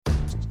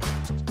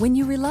When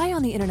you rely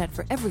on the internet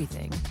for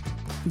everything,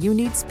 you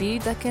need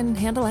speed that can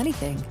handle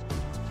anything.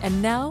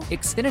 And now,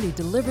 Xfinity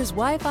delivers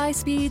Wi-Fi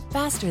speed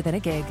faster than a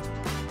gig.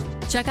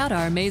 Check out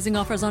our amazing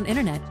offers on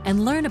internet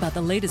and learn about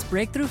the latest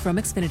breakthrough from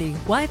Xfinity.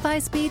 Wi-Fi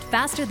speed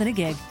faster than a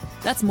gig.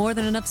 That's more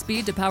than enough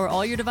speed to power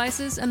all your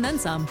devices and then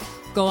some.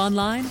 Go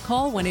online,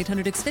 call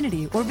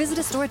 1-800-XFINITY, or visit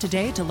a store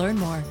today to learn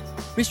more.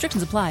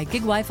 Restrictions apply.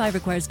 Gig Wi-Fi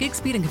requires gig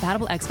speed and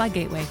compatible xFi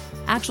gateway.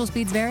 Actual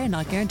speeds vary and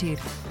not guaranteed.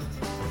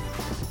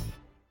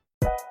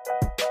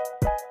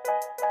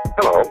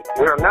 Hello,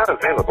 we are not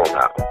available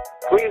now.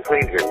 Please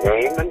leave your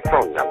name and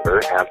phone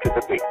number after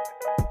the beep.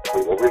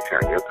 We will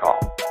return your call.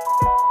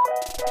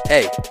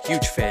 Hey,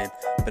 huge fan.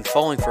 Been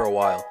following for a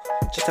while.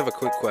 Just have a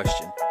quick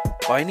question.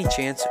 By any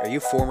chance, are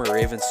you former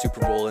Ravens Super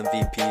Bowl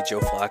MVP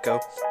Joe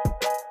Flacco?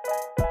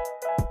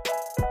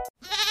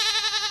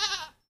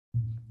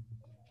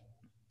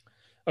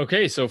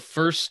 Okay, so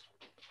first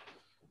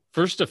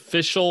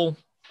official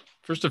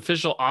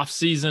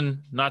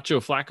off-season not Joe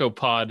Flacco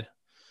pod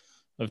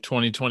of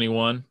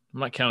 2021. I'm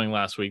not counting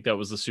last week. That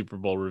was the Super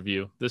Bowl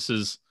review. This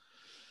is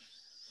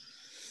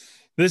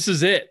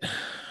it.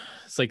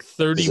 It's like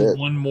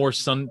 30 more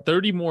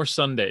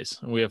Sundays,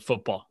 and we have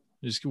football.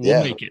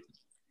 We'll make it.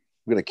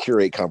 We're gonna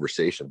curate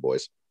conversation,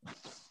 boys.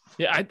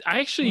 Yeah, I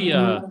actually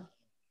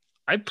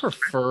I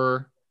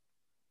prefer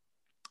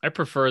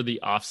the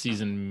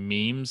off-season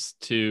memes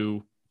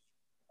to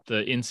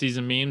the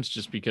in-season memes,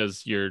 just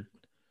because you're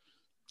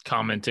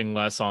commenting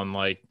less on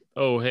like,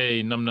 oh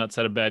hey, numbnuts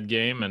had a bad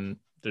game, and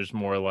there's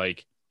more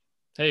like,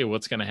 hey,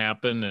 what's gonna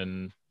happen,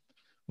 and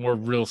more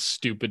real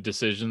stupid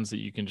decisions that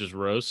you can just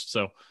roast.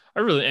 So I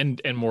really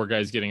and more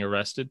guys getting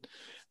arrested.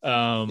 A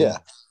lot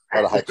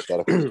of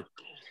hypothetical.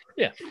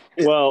 Yeah.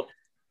 Well,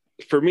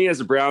 for me as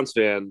a Browns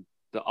fan,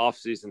 the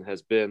offseason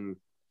has been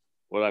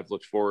what I've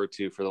looked forward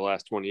to for the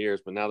last 20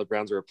 years, but now the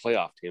Browns are a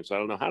playoff team, so I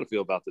don't know how to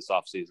feel about this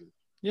offseason.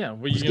 Yeah,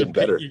 well, you're going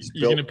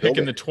to pick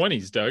in the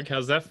 20s, Doug.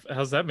 How's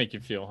that make you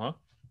feel, huh?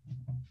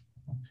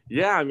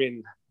 Yeah, I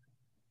mean,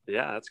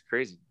 yeah, that's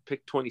crazy.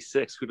 Pick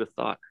 26. Who'd have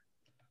thought?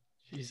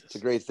 Jesus. It's a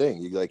great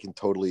thing. You can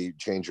totally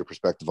change your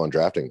perspective on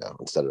drafting now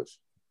instead of,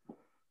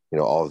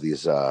 all of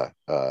these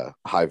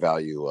high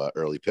value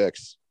early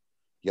picks.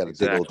 You got to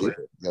dig a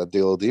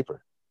little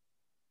deeper.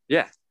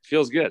 Yeah,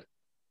 feels good.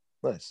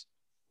 Nice.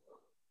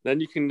 Then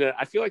you can.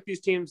 I feel like these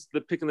teams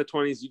that pick in the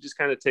 20s, you just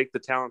kind of take the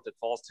talent that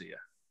falls to you.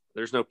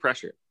 There's no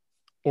pressure.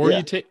 Or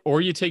you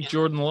take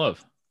Jordan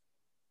Love.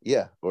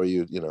 Yeah, or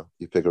you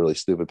pick a really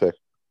stupid pick.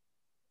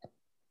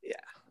 Yeah,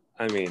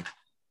 I mean,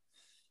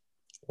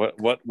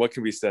 what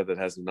can be said that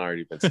hasn't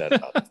already been said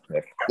about this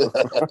pick?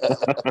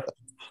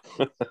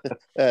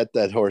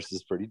 that horse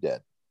is pretty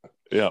dead.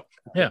 Yeah.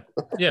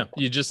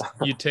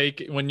 You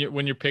take when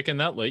you're picking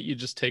that late, you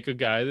just take a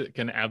guy that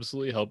can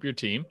absolutely help your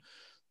team,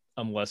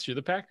 unless you're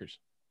the Packers.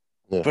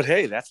 Yeah. But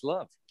hey, that's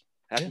love.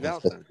 Happy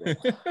Valentine's Day.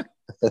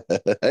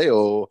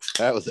 We'll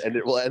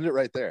end it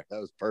right there. That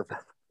was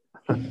perfect.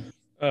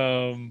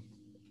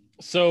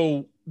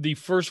 So the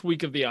first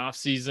week of the off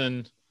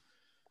season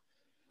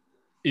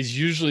is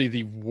usually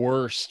the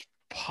worst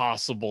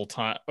possible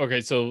time. Okay,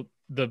 so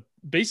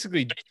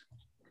basically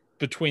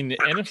between the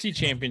NFC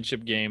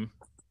Championship game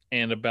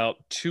and about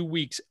 2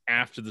 weeks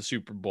after the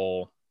Super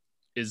Bowl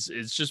is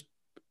just,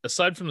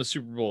 aside from the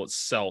Super Bowl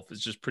itself,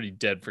 it's just pretty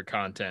dead for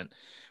content.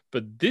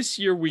 But this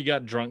year we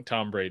got drunk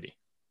Tom Brady.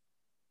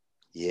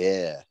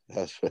 Yeah,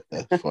 that's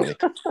funny.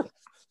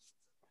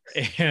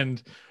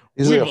 And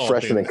he's like a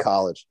freshman in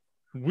college.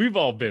 We've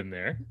all been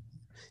there.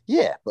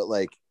 Yeah, but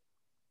I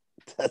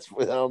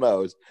don't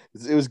know.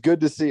 It was good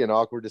to see and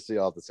awkward to see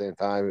all at the same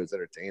time. It was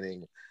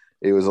entertaining.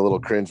 It was a little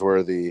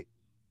cringeworthy.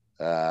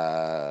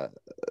 Tom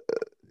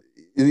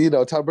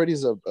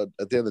Brady's at the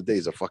end of the day,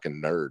 he's a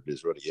fucking nerd,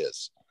 is what he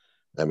is.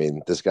 I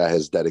mean, this guy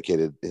has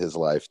dedicated his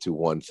life to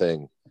one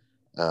thing.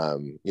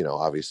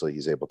 Obviously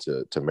he's able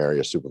to marry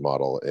a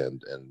supermodel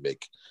and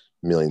make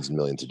millions and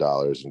millions of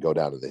dollars and go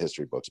down in the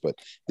history books. But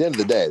at the end of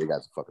the day, the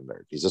guy's a fucking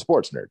nerd. He's a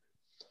sports nerd.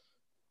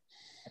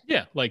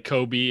 Yeah, like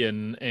Kobe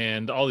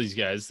and all these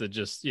guys that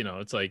just,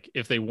 it's like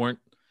if they weren't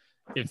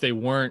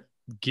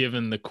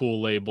given the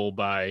cool label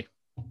by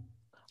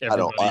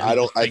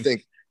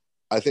everybody.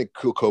 I think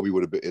cool Kobe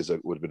would have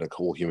been a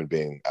cool human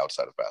being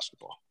outside of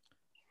basketball.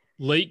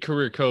 Late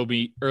career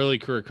Kobe, early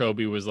career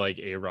Kobe was like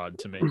A-Rod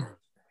to me.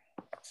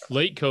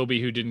 Late Kobe,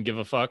 who didn't give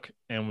a fuck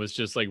and was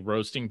just like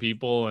roasting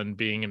people and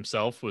being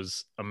himself,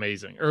 was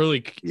amazing.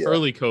 Early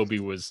Kobe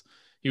was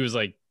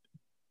like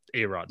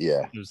A-Rod.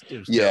 Yeah. It was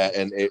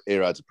and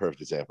A-Rod's a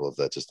perfect example of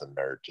that. Just a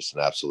nerd, just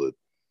an absolute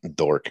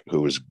dork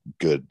who was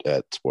good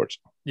at sports.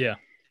 Yeah.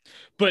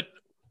 But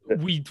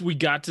we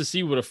got to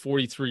see what a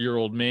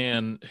 43-year-old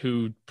man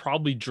who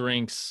probably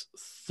drinks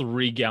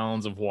 3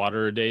 gallons of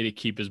water a day to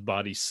keep his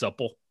body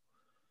supple.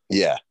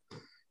 Yeah.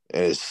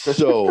 And it's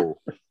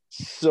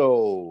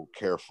so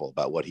careful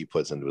about what he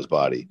puts into his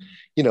body.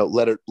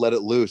 Let it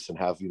loose and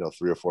have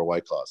 3 or 4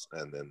 White Claws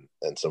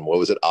and some, what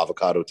was it,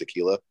 avocado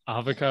tequila.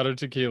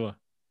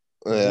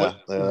 Yeah.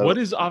 What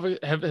is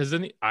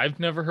I've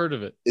never heard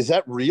of it. Is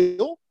that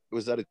real?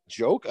 Was that a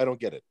joke? I don't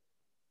get it.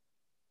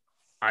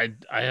 I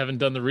haven't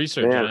done the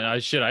research. Man.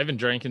 I haven't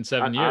drank in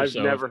 7 years.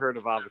 I've never heard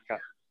of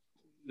avocado.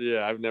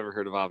 Yeah, I've never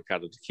heard of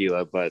avocado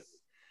tequila, but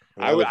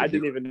I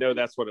didn't even know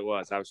that's what it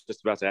was. I was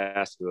just about to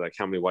ask you, like,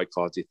 how many White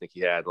Claws do you think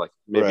he had? Like,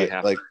 maybe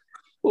half, like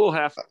a little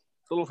half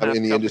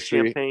in the industry,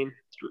 champagne,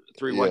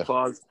 3 White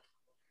Claws.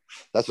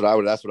 That's what I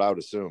would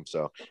assume.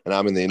 So, and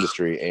I'm in the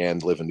industry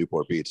and live in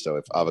Newport Beach. So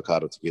if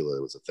avocado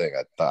tequila was a thing,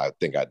 I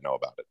think I'd know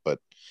about it. But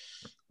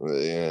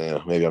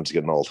yeah, maybe I'm just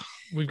getting old.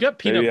 We've got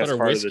peanut butter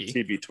whiskey. Of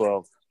the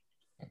TB12.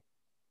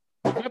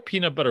 We've got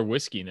peanut butter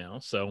whiskey now,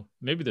 so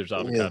maybe there's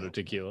avocado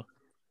tequila.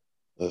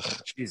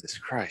 Ugh. Jesus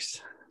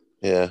Christ.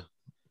 Yeah.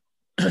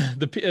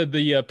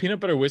 The peanut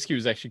butter whiskey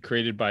was actually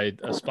created by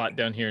a spot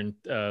down here in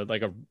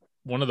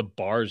one of the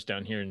bars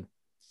down here in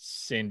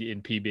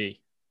PB,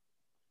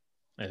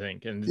 I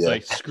think, and it's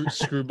like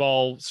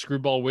screwball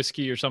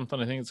whiskey or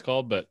something, I think it's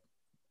called. But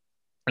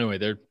anyway,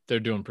 they're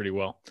doing pretty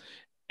well.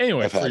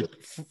 Anyway,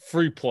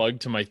 free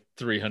plug to my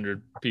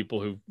 300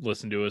 people who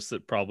listen to us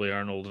that probably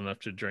aren't old enough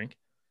to drink.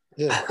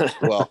 Yeah.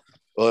 Well,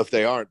 if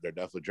they aren't, they're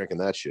definitely drinking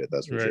that shit.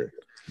 That's for sure.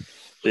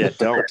 Yeah,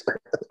 don't.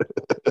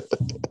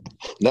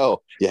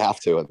 No, you have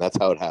to, and that's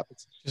how it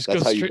happens.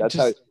 That's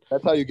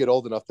how you get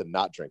old enough to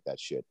not drink that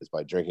shit, is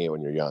by drinking it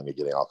when you're young and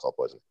getting alcohol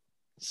poisoning.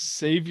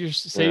 Save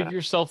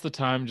yourself the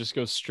time. Just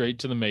go straight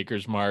to the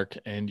Maker's Mark,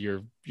 and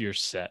you're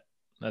set.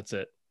 That's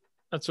it.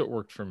 That's what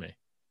worked for me.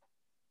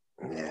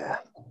 Yeah.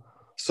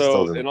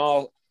 So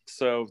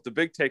the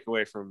big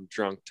takeaway from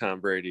drunk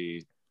Tom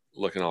Brady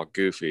looking all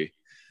goofy,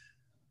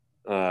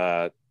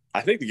 I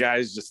think the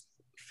guy's just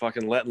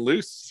fucking letting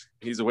loose.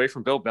 He's away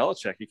from Bill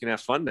Belichick. He can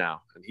have fun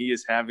now, and he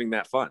is having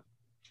that fun.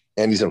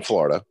 And he's in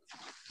Florida.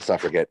 Let's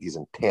not forget he's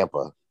in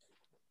Tampa,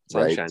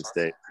 Sunshine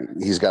State.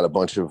 He's got a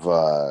bunch of,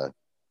 that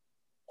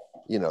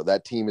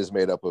team is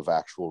made up of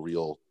actual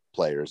real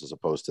players as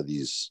opposed to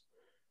these,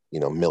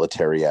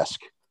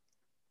 military-esque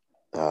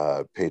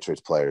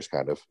Patriots players,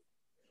 kind of.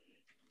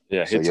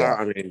 Yeah, he's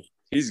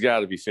got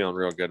to be feeling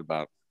real good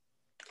about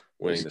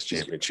winning this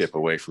championship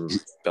away from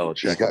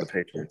Belichick and the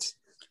Patriots.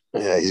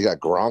 Yeah, he's got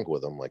Gronk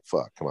with him. Like,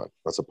 fuck, come on,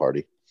 that's a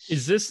party.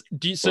 Is this?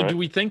 Do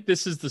we think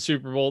this is the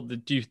Super Bowl?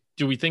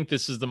 Do we think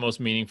this is the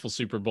most meaningful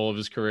Super Bowl of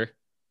his career?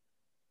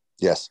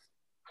 Yes.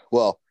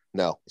 Well,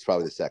 no, it's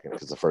probably the second,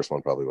 because the first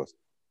one probably was.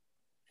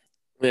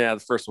 Yeah, the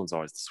first one's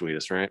always the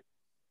sweetest, right?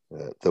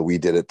 We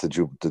did it to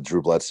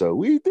Drew Bledsoe.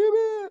 We did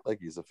it, like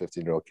he's a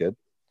 15-year-old kid.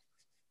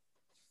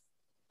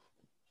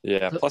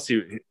 Yeah. Plus,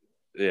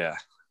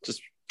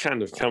 just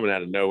kind of coming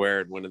out of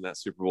nowhere and winning that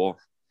Super Bowl.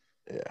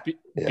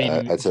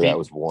 Yeah, I'd say that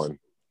was one.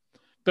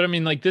 But I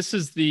mean, like, this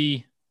is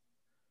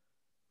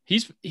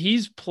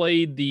he's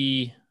played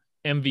the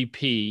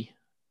MVP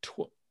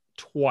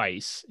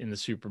twice in the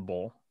Super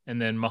Bowl,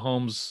 and then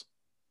Mahomes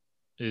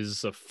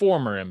is a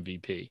former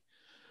MVP.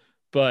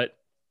 But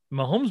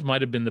Mahomes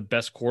might have been the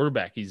best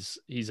quarterback he's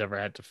ever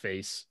had to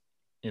face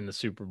in the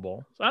Super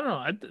Bowl. So I don't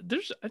know.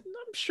 I'm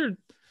sure.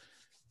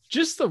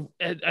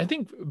 I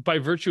think by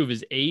virtue of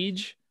his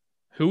age,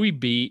 who he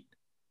beat,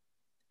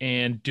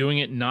 and doing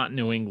it not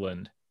New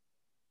England,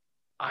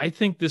 I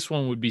think this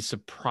one would be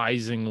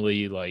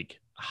surprisingly like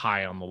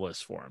high on the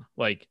list for him.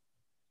 Like,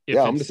 I'm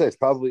gonna say it's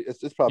probably. You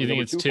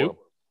think it's 2?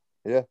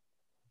 Yeah,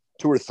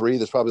 2 or 3.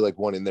 There's probably like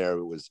one in there.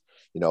 It was,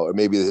 or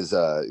maybe his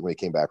when he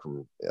came back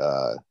from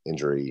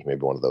injury,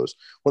 maybe one of those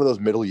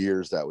middle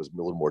years that was a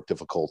little more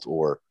difficult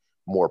or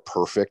more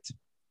perfect.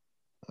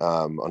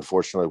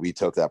 Unfortunately, we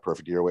took that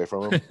perfect year away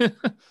from him.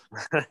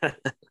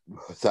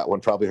 That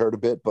one probably hurt a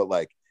bit, but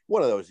like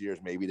one of those years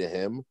maybe to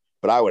him.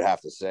 But I would have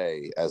to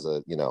say, as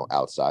a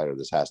outsider,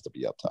 this has to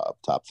be up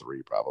top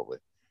 3 probably.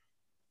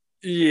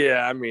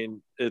 Yeah, I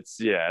mean, it's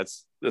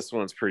this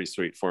one's pretty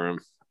sweet for him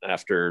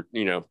after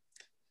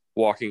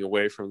walking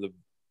away from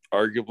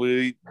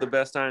arguably the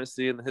best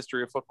dynasty in the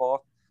history of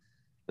football,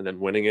 and then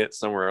winning it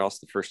somewhere else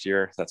the first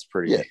year. That's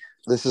pretty. Yeah,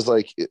 this is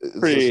like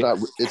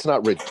it's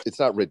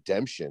not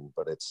redemption,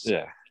 but it's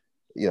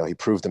he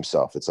proved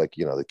himself. It's like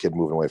the kid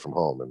moving away from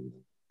home and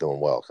doing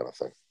well, kind of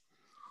thing.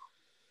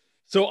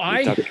 So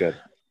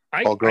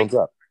all grown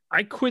up.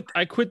 I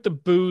quit the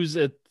booze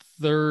at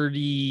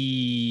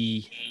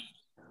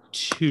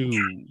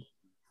 32.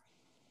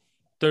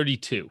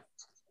 32.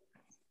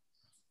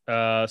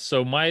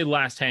 So my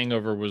last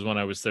hangover was when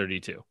I was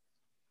 32.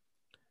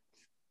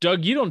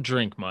 Doug, you don't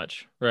drink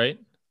much, right?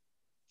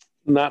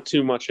 Not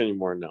too much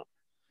anymore, no.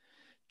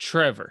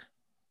 Trevor,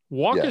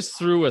 walk us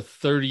through a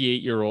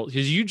 38-year-old,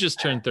 because you just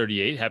turned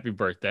 38. Happy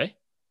birthday.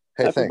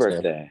 Hey, Happy thanks,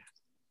 birthday. Man.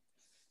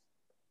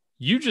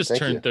 You just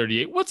turned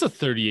 38. What's a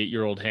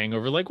 38-year-old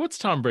hangover like? What's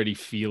Tom Brady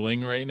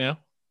feeling right now?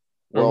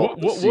 Or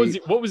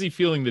what was he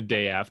feeling the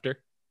day after?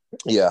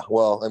 Yeah,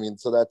 well, I mean,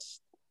 so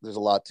there's a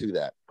lot to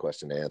that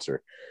question to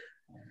answer.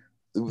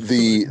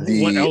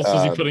 What else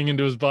was he putting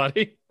into his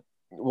body?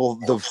 Well,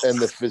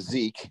 the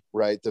physique,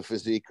 right? The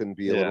physique can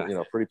be a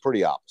little,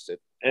 pretty opposite.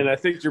 And I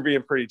think you're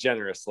being pretty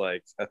generous.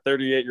 Like a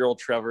 38-year-old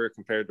Trevor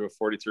compared to a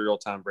 43-year-old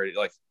Tom Brady.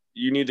 Like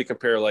you need to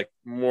compare like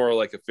more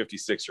like a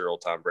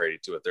 56-year-old Tom Brady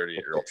to a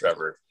 38-year-old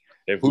Trevor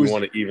if we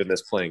want to even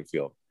this playing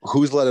field.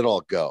 Who's let it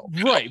all go?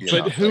 Right,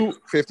 but who? Like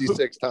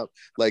 56 times.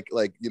 Like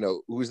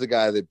who's the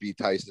guy that beat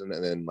Tyson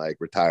and then like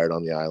retired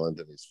on the island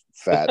and he's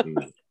fat and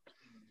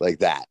like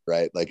that,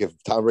 right? Like if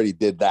Tom Brady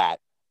did that,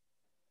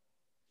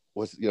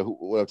 what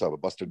I'm talking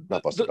about? Buster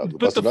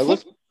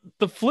Douglas.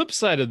 The flip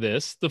side of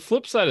this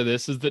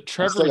is that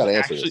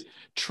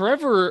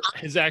Trevor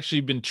has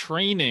actually been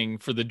training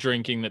for the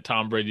drinking that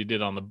Tom Brady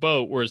did on the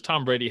boat, whereas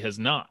Tom Brady has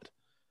not.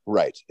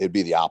 Right. It'd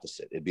be the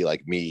opposite. It'd be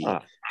like me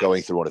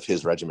going through one of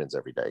his regimens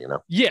every day,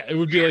 Yeah, it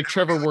would be like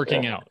Trevor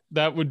working out.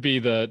 That would be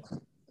the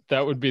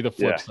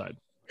flip side.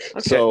 Okay.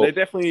 So they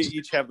definitely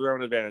each have their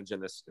own advantage in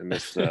this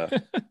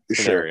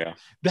scenario.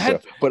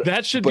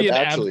 That should be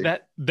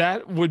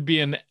that would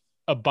be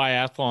a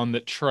biathlon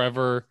that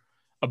Trevor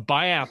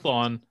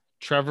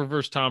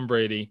versus Tom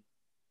Brady.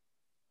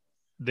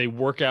 They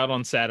work out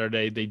on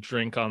Saturday, they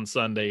drink on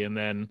Sunday, and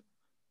then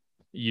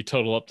you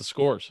total up the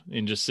scores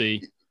and just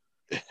see.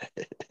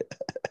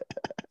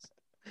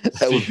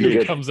 That would be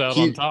good. Comes out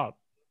on top.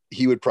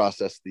 He would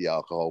process the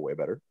alcohol way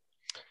better.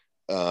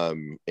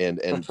 And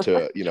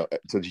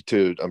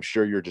to I'm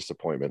sure your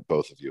disappointment,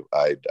 both of you,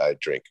 I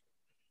drink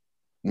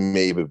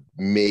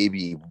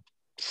maybe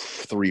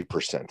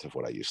 3% of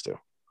what I used to.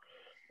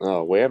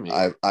 Oh, wait a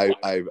minute.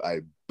 I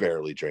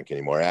barely drink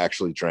anymore. I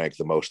actually drank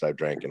the most I've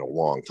drank in a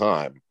long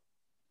time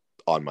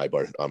on my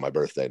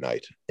birthday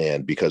night,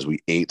 and because we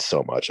ate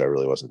so much, I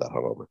really wasn't that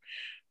hungover.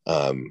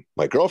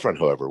 My girlfriend,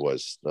 however,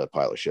 was a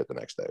pile of shit the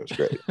next day. It was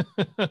great.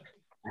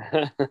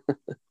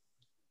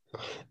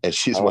 And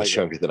she's much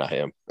younger than I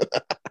am.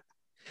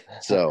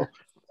 So,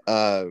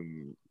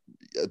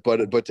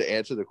 but to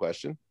answer the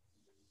question,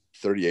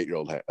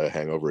 38-year-old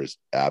hangover is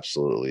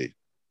absolutely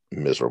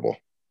miserable.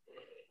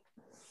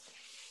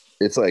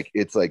 It's like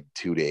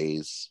 2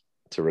 days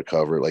to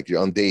recover. Like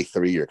on day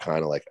 3, you're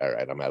kind of like, all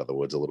right, I'm out of the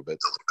woods a little bit.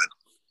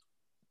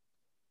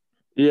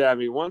 Yeah, I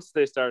mean, once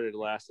they started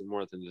lasting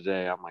more than a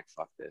day, I'm like,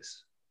 fuck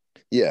this.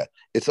 Yeah,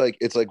 it's like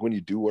when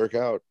you do work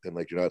out and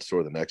like you're not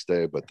sore the next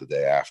day, but the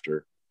day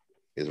after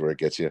is where it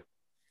gets you.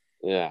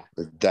 Yeah,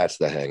 that's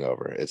the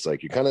hangover. It's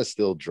like you're kind of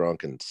still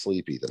drunk and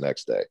sleepy the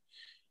next day.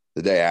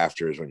 The day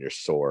after is when you're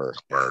sore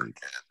and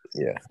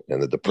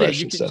the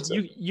depression sets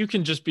in. You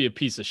can just be a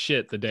piece of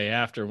shit the day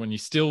after when you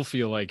still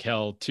feel like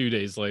hell 2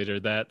 days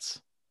later.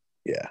 That's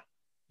yeah.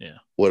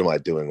 What am I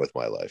doing with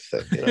my life?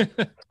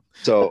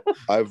 So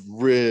I've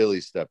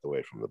really stepped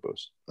away from the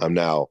booze. I'm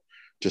now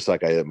just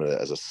like I am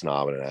as a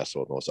snob and an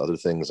asshole with most other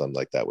things. I'm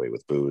like that way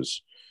with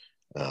booze,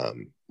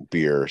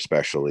 beer,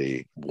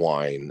 especially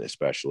wine,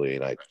 especially.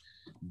 And I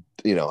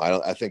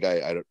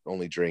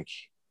only drink.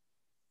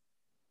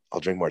 I'll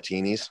drink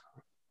martinis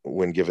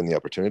when given the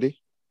opportunity.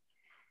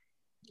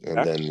 And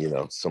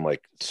then, some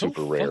like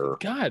super rare.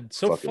 God,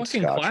 so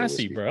fucking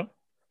classy, bro.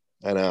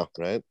 I know,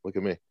 right? Look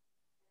at me.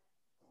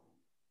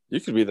 You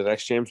could be the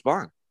next James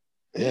Bond.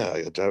 Yeah,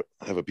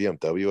 I have a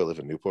BMW. I live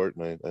in Newport,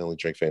 and I only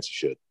drink fancy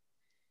shit.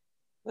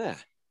 Yeah.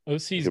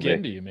 OC's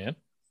getting to you, man.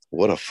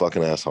 What a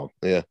fucking asshole.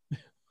 Yeah.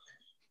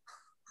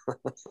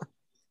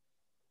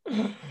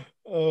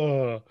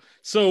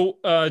 So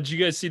did you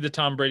guys see the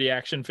Tom Brady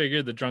action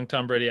figure, the drunk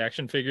Tom Brady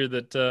action figure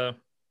that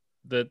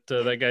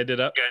guy did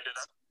up?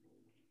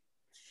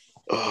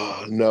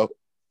 No.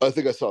 I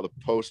think I saw the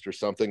post or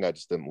something. I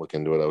just didn't look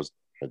into it.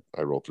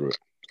 I rolled through it.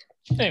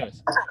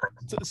 Anyways,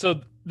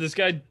 so this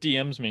guy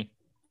DMs me.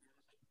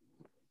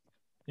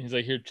 He's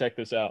like, here, check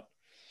this out.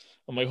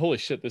 I'm like, holy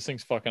shit, this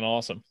thing's fucking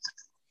awesome.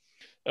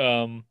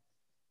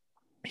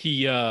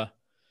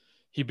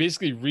 He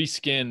basically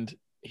reskinned.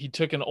 He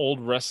took an old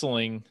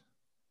wrestling.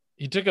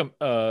 He took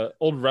a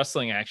old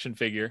wrestling action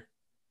figure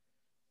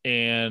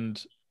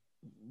and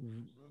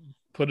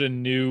put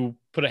a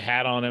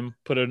hat on him,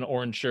 put an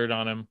orange shirt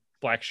on him,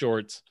 black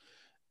shorts,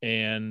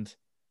 and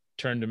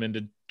turned him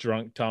into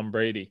drunk Tom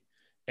Brady.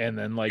 And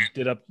then like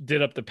did up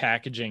the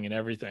packaging and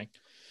everything.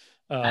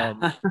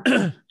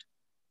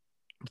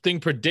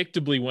 Thing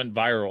predictably went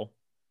viral.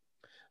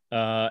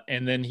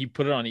 And then he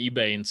put it on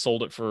eBay and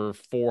sold it for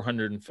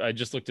 $400. I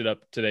just looked it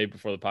up today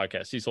before the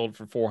podcast. He sold it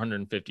for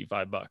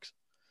 $455.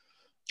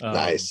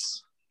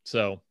 Nice.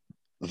 So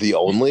it's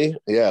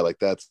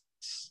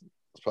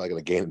probably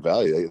going to gain in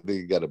value.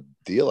 They got a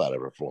deal out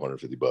of it for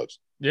 $450.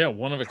 Yeah,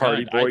 one of a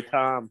Party kind. boy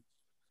Tom.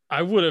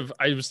 I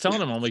was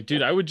telling him, I'm like,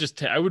 dude, I would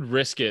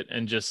risk it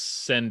and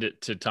just send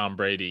it to Tom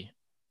Brady,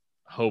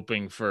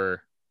 hoping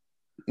for.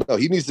 No,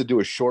 he needs to do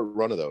a short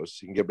run of those.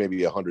 He can get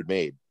maybe 100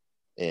 made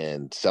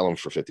and sell them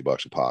for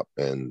 $50 a pop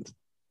and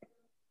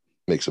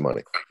make some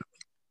money.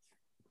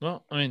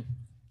 Well, I mean,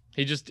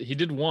 he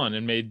did one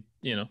and made,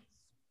 I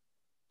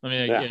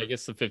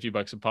guess the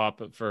 $50 a pop,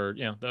 but for,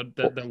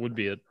 that would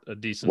be a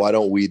decent. Why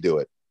don't we do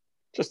it?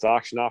 Just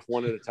auction off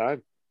one at a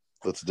time.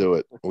 Let's do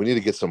it. We need to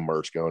get some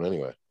merch going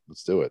anyway.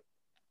 Let's do it.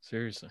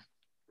 Seriously.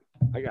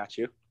 I got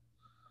you.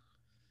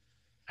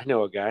 I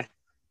know a guy.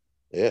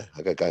 Yeah,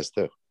 I got guys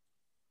too.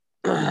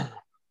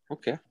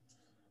 Okay.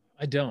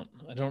 I don't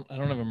have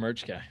a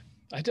merch guy.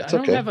 I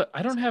don't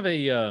have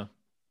a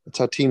that's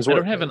how teams work. I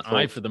don't have an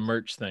eye for the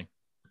merch thing.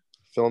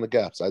 Fill in the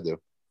gaps. I do.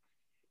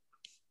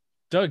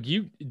 Doug,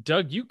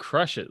 you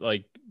crush it.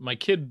 Like my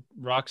kid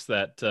rocks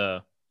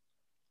that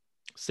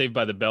Saved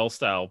by the Bell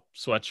style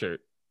sweatshirt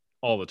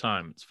all the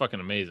time. It's fucking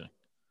amazing.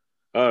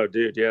 Oh,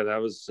 dude, yeah, that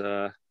was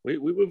we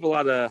move a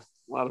lot of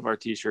our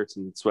t-shirts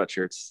and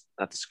sweatshirts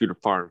at the Scooter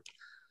Farm.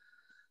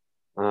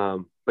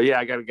 But yeah,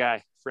 I got a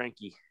guy,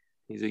 Frankie.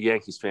 He's a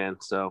Yankees fan,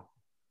 so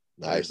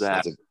Nice.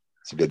 that.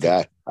 That's a good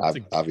guy.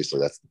 Obviously,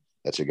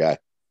 that's your guy.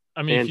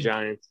 I mean, And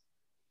Giants.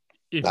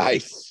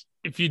 Nice.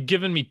 If you'd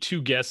given me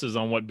two guesses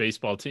on what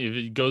baseball team, if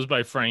it goes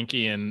by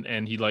Frankie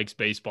and he likes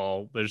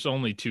baseball, there's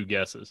only two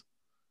guesses.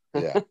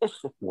 Yeah.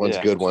 One's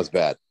Yeah. good, one's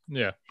bad.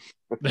 Yeah.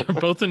 They're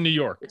both in New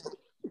York.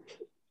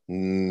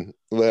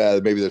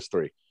 Well, maybe there's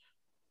three.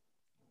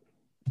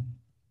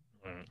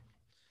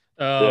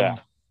 Yeah.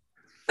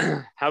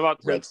 How about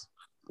Reds.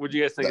 What'd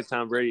you guys think of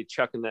Tom Brady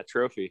chucking that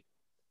trophy?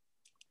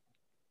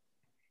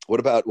 What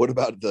about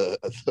the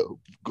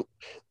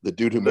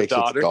dude who The makes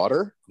daughter? its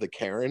daughter, the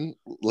Karen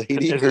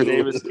lady? And her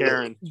name is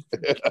Karen.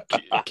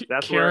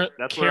 That's where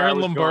I Karen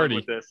was Lombardi. going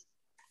with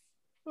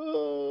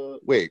this.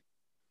 Wait,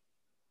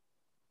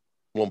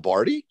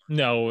 Lombardi?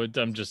 No,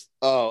 I'm just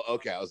Oh,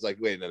 okay. I was like,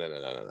 wait,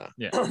 no.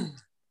 yeah.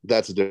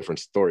 That's a different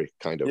story,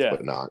 kind of, Yeah.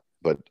 but not.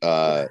 But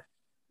yeah,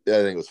 I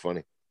think it was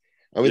funny.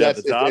 I mean, Yeah,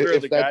 that's the daughter if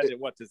of the guy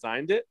that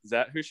designed it. Is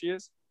that who she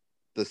is?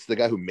 the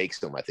guy who makes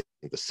them. I think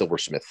the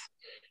silversmith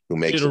who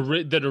makes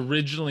them. That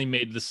originally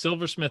made the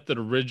silversmith that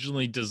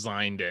originally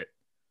designed it.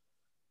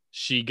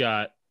 She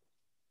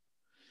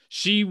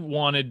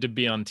wanted to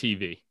be on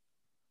TV.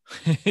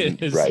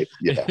 Right.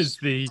 Yeah.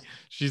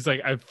 She's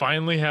like, I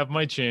finally have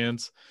my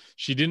chance.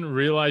 She didn't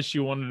realize she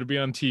wanted to be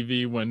on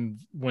TV when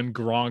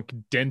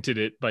Gronk dented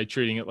it by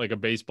treating it like a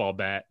baseball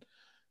bat.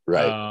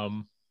 Right.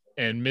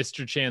 And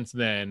Mr. Chance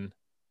then,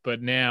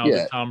 but now Yeah.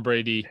 that Tom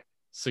Brady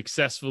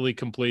successfully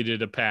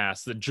completed a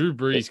pass that Drew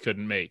Brees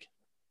couldn't make.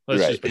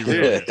 Let's Right. just be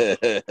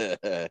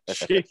real.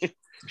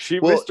 She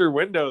Well- missed her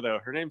window though.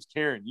 Her name's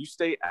Karen. You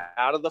stay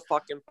out of the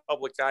fucking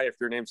public eye if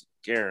your name's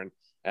Karen.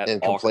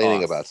 And all complaining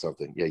costs. about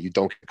something. Yeah, you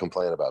don't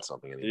complain about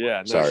something anymore. Yeah,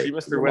 no, Sorry, she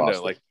missed her you window. lost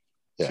it. Like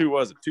Yeah.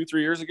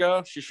 2-3 years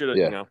ago. She should have,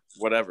 Yeah.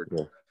 whatever.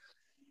 Yeah.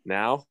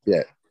 Now,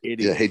 Yeah.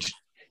 idiot. Yeah.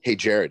 Hey,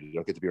 Jared, you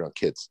don't get to be around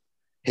kids.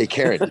 Hey,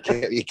 Karen,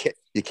 you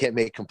can't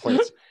make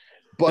complaints.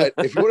 But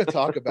if you want to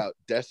talk about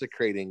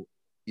desecrating,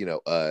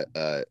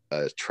 a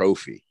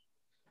trophy,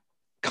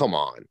 come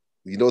on.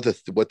 You know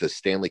what the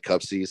Stanley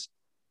Cup sees,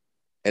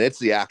 and it's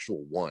the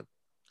actual one.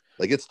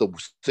 Like it's the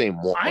same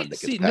one. I that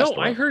gets see. passed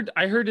No, I around.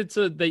 heard it's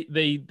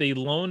they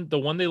loan the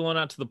one they loan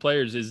out to the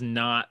players is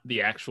not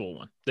the actual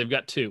one. They've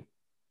got two.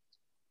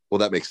 Well,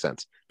 that makes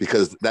sense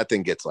because that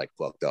thing gets like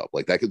fucked up.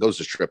 Like that goes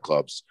to strip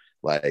clubs.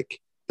 Like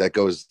that's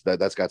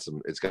got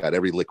it's got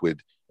every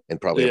liquid and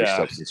probably every Yeah.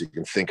 substance you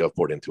can think of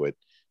poured into it.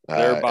 Their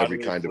Every bodily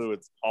kind of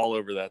fluids all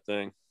over that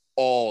thing.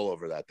 all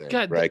over that thing,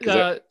 God, right?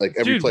 Because like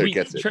every dude, player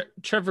gets it.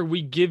 Trevor,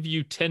 we give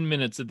you 10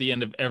 minutes at the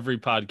end of every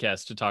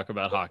podcast to talk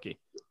about hockey.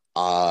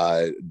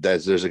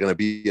 There's going to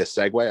be a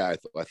segue.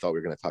 I thought we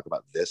were going to talk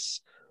about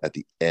this at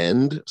the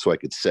end, so I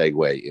could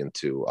segue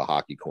into a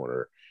hockey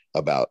corner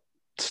about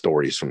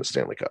stories from the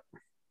Stanley Cup.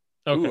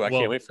 Okay, Ooh, I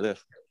can't wait for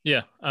this.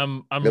 Yeah,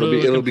 I'm It'll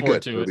really be looking forward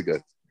good. to It'll it. be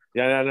good.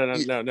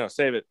 Yeah, no.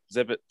 Save it.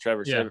 Zip it,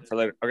 Trevor. Yeah. Save it for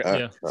later. Okay.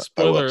 Yeah. I will.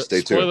 Spoiler Stay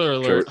tuned. spoiler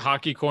alert, Trevor.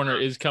 Hockey Corner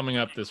is coming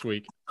up this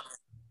week.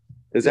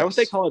 Is that what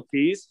they Yes. call a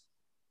tease?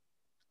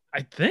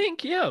 I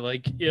think, yeah,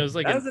 like it was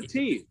like That is a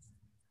tease.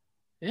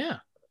 yeah.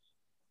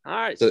 All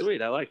right, The-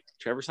 sweet. I like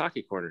Trevor's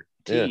hockey corner.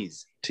 Yeah.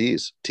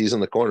 Tease. Tease in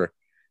the corner.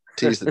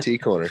 Tease the T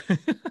corner.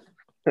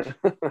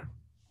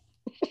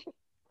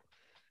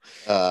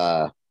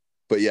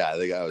 But yeah,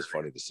 the guy was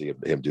funny to see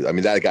him do. I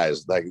mean, that guy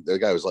was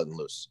letting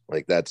loose.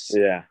 Like that's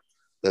Yeah.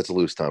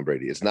 loose Tom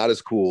Brady. It's not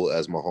as cool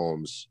as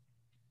Mahomes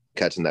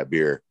catching that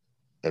beer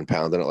and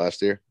pounding it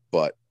last year,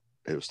 but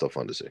it was still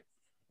fun to see.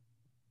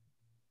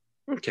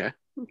 Okay.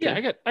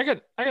 Yeah, I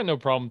got no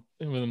problem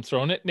with him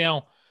throwing it.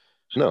 Now,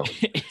 No,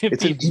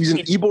 if he's in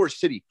Ybor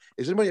City.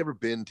 Has anybody ever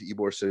been to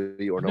Ybor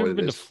City or I've know never what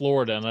been it to is?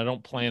 Florida, and I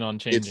don't plan on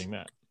changing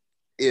that.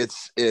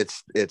 It's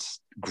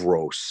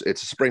gross.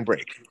 It's a spring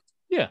break,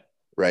 Yeah,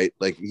 right?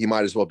 Like he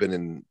might as well have been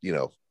in,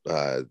 no,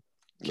 when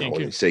Cancun.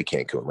 you say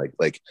Cancun,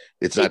 like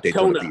it's not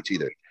Daytona Daytona. Beach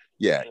either.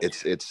 Yeah,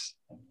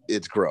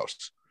 it's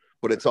gross,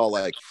 but it's all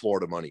like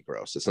Florida money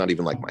gross. It's not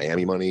even like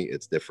Miami money.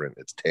 It's different.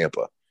 It's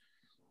Tampa,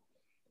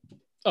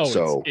 Oh,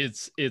 So-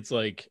 it's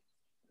like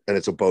and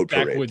it's a boat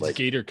parade. backwoods Like,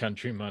 Gator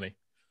country money.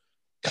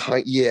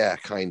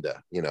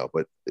 kinda,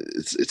 but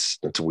it's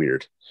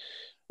weird.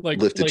 Like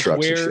Lifted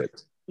trucks and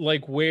shit.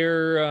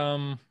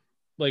 where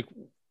like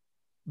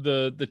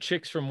the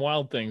chicks from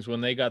Wild Things when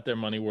they got their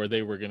money where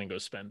they were gonna go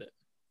spend it.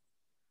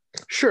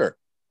 Sure.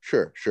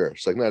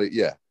 It's like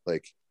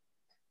like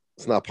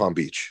it's not Palm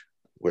Beach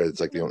where it's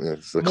like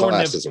the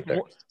class isn't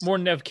there. More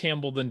Nev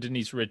Campbell than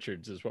Denise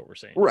Richards is what we're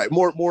saying. Right.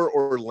 More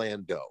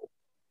Orlando.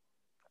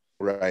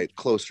 Right.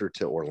 Closer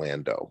to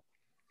Orlando.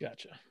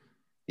 Gotcha.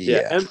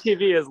 Yeah. Yeah.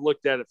 MTV has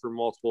looked at it for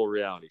multiple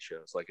reality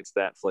shows. Like it's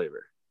that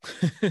flavor.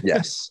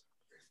 Yes.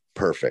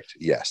 Perfect.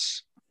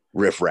 Yes.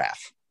 Riff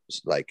Raff.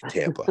 Like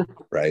Tampa.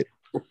 Right.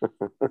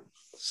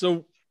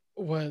 So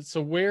what?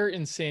 So where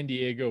in San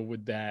Diego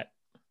would that?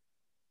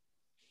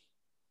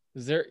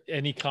 Is there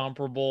any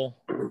comparable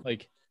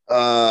like?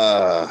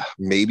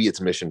 Maybe it's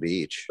Mission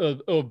Beach.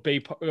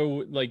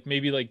 Like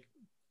maybe like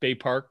Bay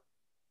Park,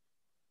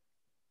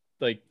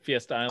 like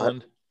Fiesta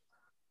Island.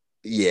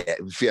 Yeah,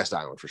 Fiesta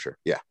Island for sure.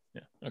 Yeah.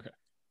 Yeah. Okay.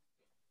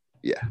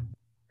 Yeah.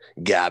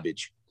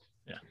 Garbage.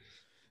 Yeah.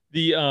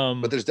 The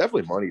But there's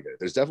definitely money there.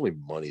 There's definitely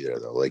money there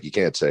though. Like you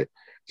can't say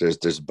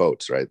there's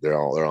boats, right? They're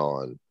all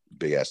on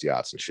big ass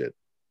yachts and shit.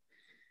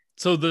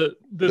 So the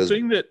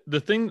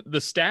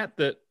stat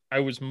that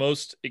I was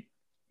most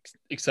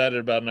excited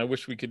about, and I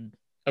wish he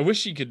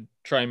could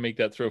try and make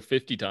that throw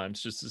 50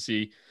 times just to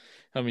see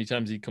how many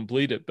times he'd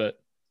complete it.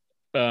 But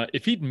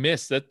if he'd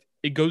missed that,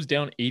 it goes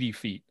down 80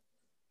 feet.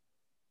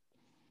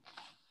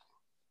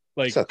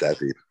 Like it's not that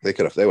deep.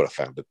 They would have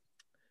found it.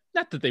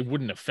 Not that they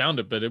wouldn't have found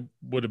it, but it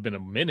would have been a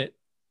minute.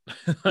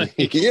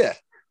 Yeah.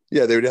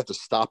 Yeah, they would have to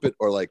stop it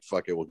or like,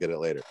 fuck it, we'll get it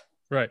later.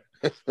 Right.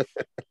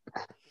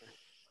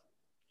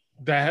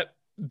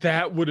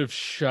 That would have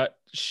shut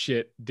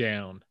shit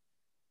down.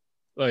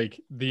 Like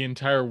the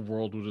entire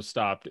world would have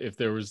stopped if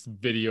there was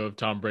video of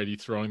Tom Brady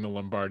throwing the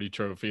Lombardi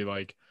trophy.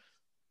 Like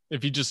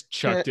if he just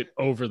chucked it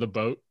over the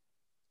boat.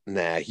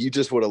 Nah, he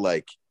just would have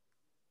like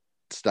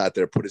sat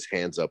there, put his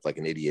hands up like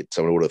an idiot.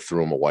 Someone would have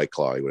threw him a White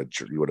Claw. He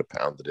would have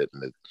pounded it,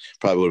 and it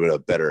probably would have been a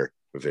better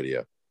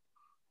video.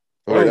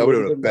 Or that would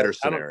have been a better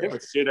scenario. I don't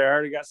give a shit. I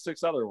already got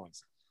 6 other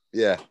ones.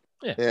 Yeah.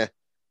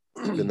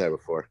 Been there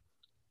before.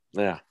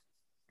 Yeah.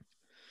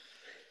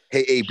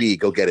 Hey, AB,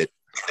 go get it.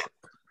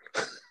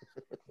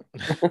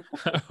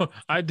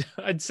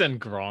 I'd send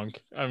Gronk.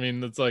 I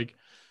mean, it's like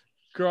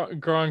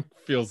Gronk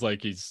feels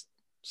like he's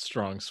a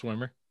strong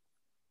swimmer.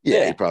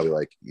 Yeah, he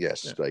probably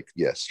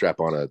strap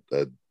on a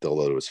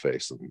dildo to his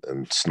face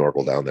and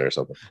snorkel down there or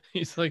something.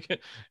 He's like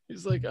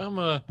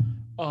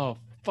oh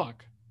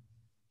fuck.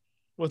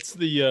 What's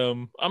the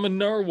I'm a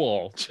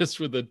narwhal just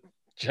with a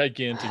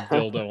gigantic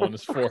dildo on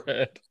his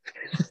forehead.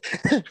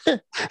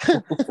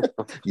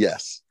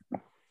 Yes.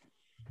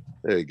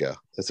 There you go.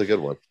 That's a good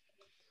one.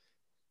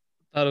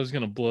 Thought I was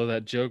gonna blow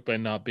that joke by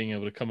not being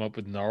able to come up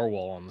with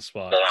narwhal on the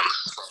spot.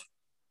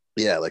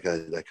 Yeah, like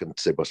I couldn't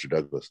say Buster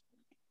Douglas.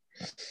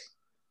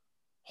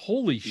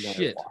 Holy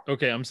shit.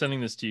 Okay, I'm sending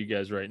this to you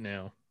guys right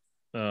now.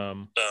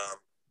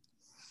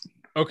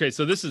 Okay,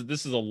 so this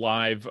is a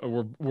live.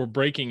 We're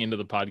breaking into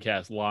the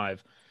podcast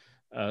live.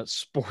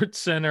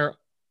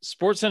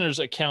 SportsCenter's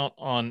account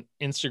on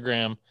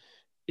Instagram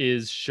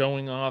is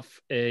showing off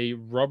a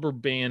rubber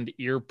band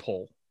ear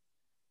pull,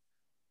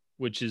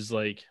 which is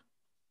like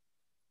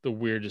the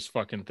weirdest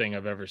fucking thing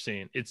I've ever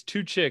seen. It's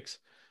 2 chicks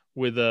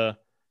with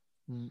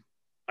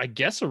I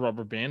guess a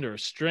rubber band or a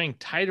string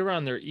tied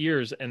around their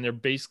ears, and they're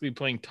basically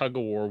playing tug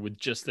of war with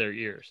just their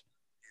ears.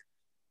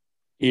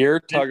 Ear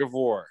tug of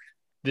war.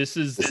 This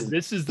is the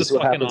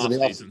fucking off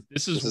season.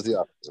 This is the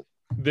off season.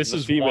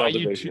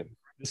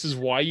 This is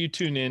why you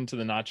tune in to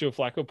the Nacho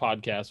Flacco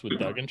podcast with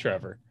Doug and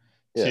Trevor.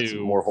 Yeah, it's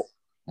more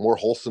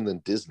wholesome than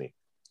Disney.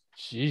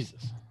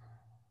 Jesus.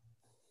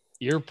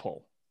 Ear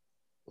pull.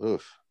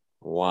 Oof.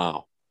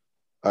 Wow.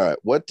 All right.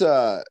 What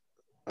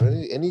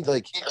any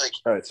like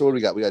all right, so what do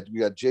we got? We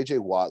got JJ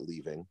Watt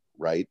leaving,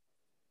 right?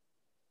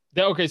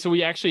 Okay, so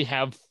we actually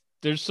have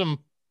there's some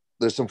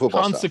football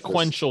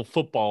consequential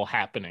football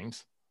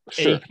happenings.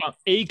 Sure.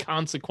 A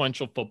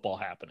consequential football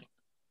happening.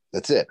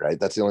 That's it, right?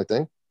 That's the only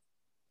thing.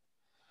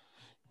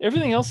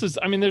 Everything else is,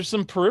 I mean, there's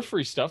some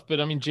periphery stuff, but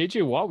I mean,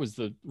 JJ Watt was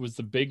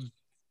the big.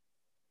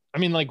 I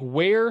mean, like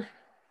where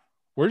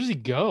does he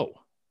go?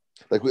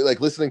 Like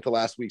listening to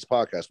last week's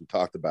podcast, we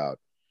talked about,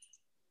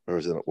 or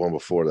was it one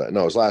before that?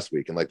 No, it was last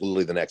week, and like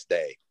literally the next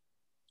day,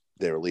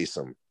 they release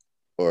him,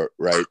 or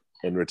right,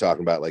 and we're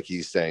talking about like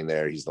he's staying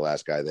there, he's the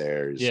last guy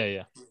there.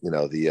 Yeah. You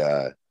know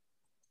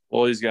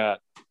well, he's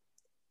got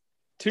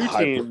 2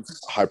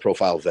 teams, high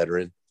profile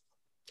veteran.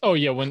 Oh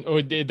yeah,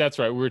 that's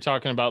right. We were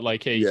talking about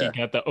like, hey, he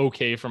got the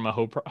okay from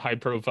a high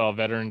profile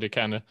veteran to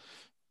kind of.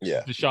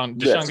 Yeah, Deshaun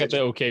got the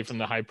okay from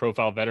the high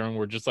profile veteran.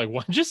 We're just like,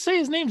 what? Just say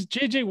his name's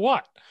JJ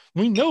Watt.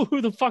 We know who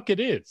the fuck it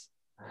is.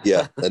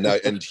 Yeah,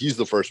 and he's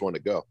the first one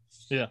to go.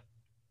 Yeah.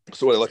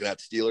 So we're looking at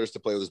Steelers to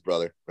play with his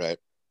brother, right?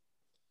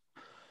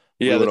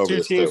 Yeah, the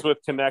 2 teams with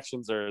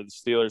connections are the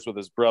Steelers with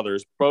his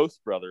brothers.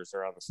 Both brothers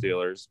are on the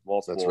Steelers.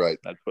 Multiple. That's right.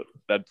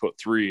 That'd put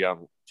 3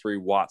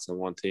 Watts on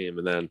one team,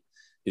 and then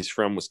he's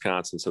from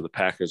Wisconsin, so the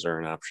Packers are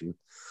an option.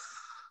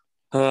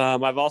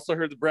 I've also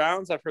heard the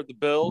Browns. I've heard the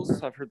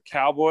Bills. I've heard the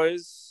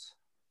Cowboys.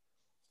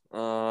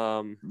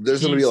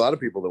 There's going to be a lot of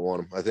people that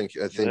want him. I think.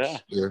 Yeah. And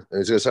he's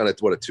going to sign a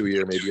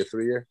 2-year, maybe a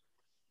 3-year.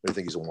 I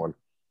think he's a 1.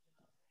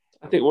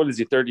 I think what is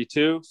he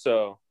 32?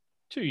 So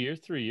 2-year,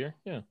 3-year.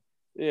 Yeah.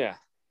 Yeah.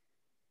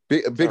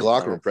 Big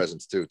locker room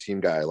presence too. Team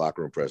guy,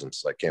 locker room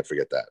presence. Like can't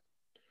forget that.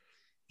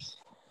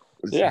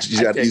 Yeah. He's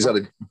got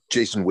a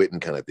Jason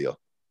Witten kind of deal.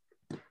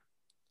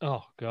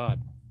 Oh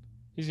God,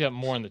 he's got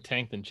more in the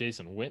tank than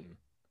Jason Witten.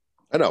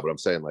 I know, but I'm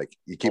saying like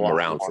you keep him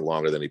around for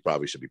longer than he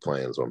probably should be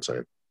playing. Is what I'm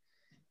saying.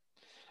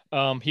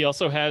 He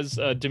also has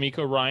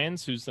D'Amico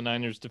Ryans, who's the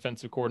Niners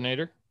defensive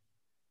coordinator.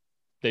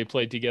 They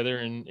played together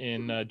in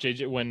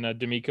JJ when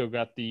D'Amico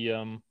got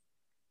the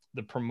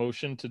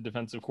promotion to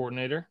defensive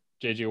coordinator.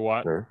 JJ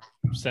Watt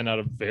sent out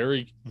a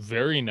very,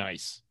 very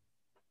nice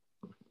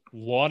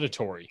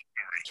laudatory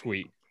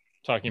tweet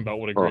talking about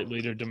what a great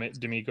leader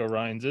D'Amico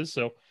Ryans is.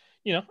 So,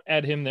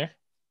 add him there.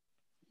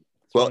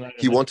 Well,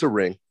 he wants a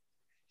ring.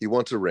 He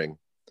wants a ring,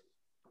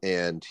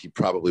 and he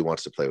probably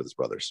wants to play with his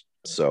brothers.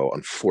 So,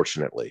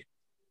 unfortunately.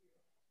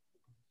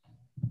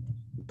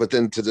 But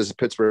then does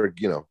Pittsburgh,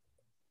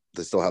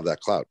 they still have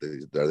that clout.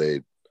 Are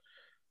they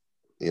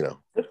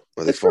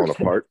falling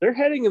apart? They're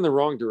heading in the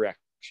wrong direction.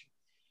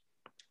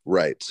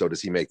 Right. So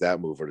does he make that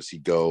move, or does he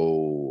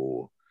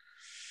go?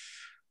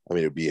 I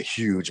mean, it would be a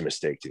huge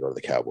mistake to go to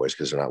the Cowboys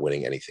because they're not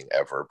winning anything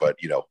ever. But,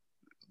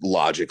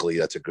 logically,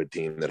 that's a good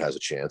team that has a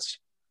chance.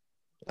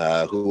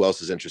 Who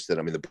else is interested?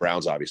 I mean, the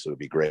Browns obviously would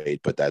be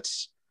great, but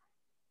that's,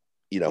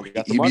 he'd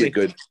be a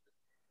good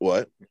 –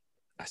 what?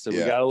 I said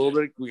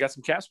we got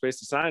some cap space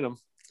to sign him.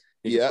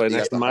 He could play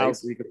next to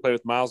Miles. He could play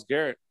with Myles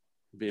Garrett.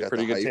 It'd be a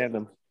pretty good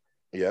tandem.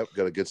 Yep,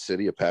 got a good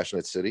city, a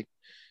passionate city.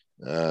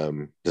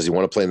 Does he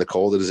want to play in the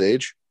cold at his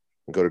age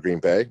and go to Green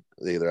Bay?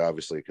 They're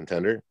obviously a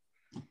contender.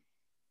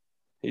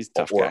 He's a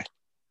tough guy.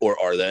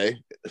 Or are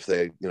they, if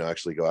they,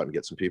 actually go out and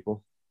get some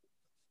people?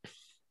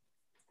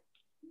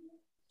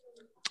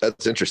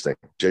 That's interesting.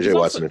 JJ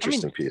Watt's an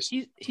interesting piece.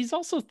 He's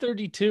also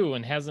 32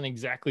 and hasn't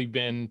exactly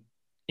been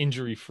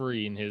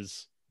injury-free in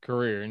his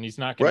career, and he's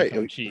not going to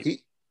come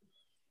cheap.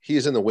 He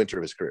is in the winter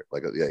of his career.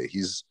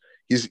 He's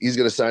going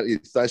to sign. He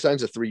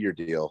signs a 3-year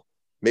deal.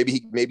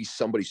 Maybe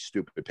somebody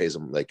stupid pays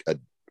him like a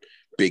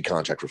big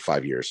contract for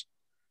 5 years,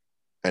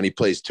 and he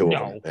plays 2 of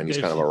them, and he's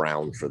kind of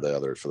around for the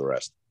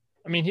rest.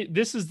 I mean,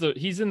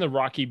 he's in the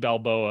Rocky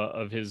Balboa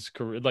of his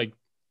career. Like,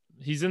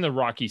 he's in the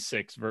Rocky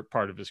 6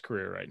 part of his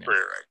career right now.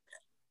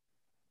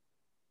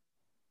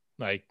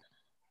 Like,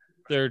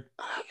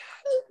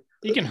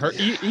 he can hurt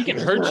you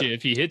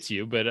if he hits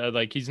you, but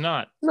he's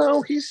not.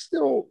 No, he's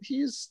still.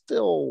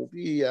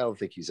 I don't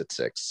think he's at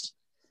 6.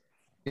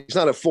 He's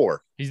not at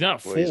 4. He's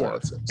not 4,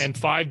 and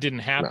 5 didn't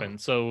happen,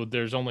 so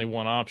there's only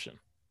one option.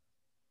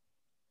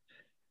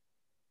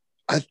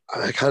 I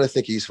kind of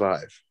think he's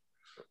 5.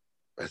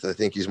 I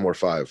think he's more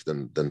 5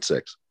 than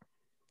 6.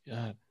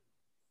 God,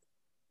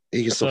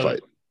 he can still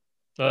fight.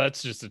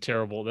 That's just a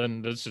terrible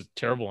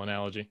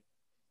analogy.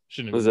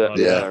 Shouldn't was that?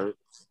 Yeah,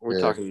 we're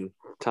talking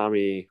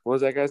Tommy. What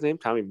was that guy's name?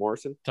 Tommy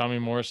Morrison. Tommy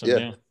Morrison.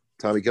 Yeah.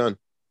 Tommy Gunn.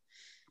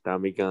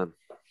 Tommy Gunn.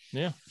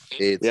 Yeah.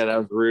 AIDS. Yeah, that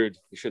was rude.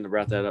 You shouldn't have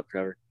brought that up,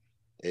 Trevor.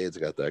 AIDS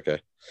got that guy.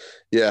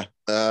 Yeah.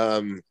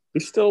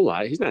 He's still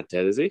alive. He's not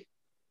dead, is he?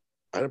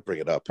 I didn't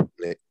bring it up.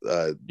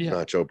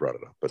 Not Joe brought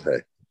it up, but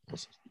hey,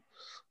 let's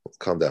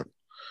calm down.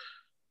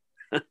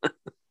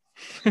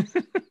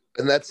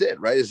 And that's it,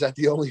 right? Is that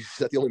the only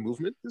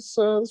movement this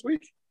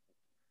week?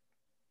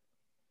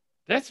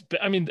 There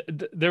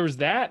was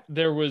that.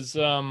 There was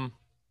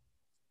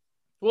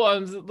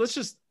let's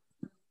just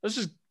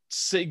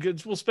say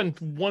we'll spend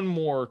one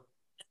more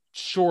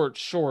short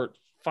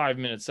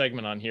 5-minute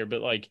segment on here,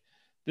 but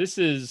this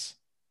is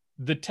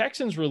the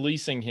Texans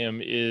releasing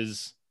him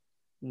is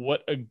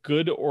what a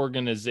good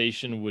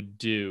organization would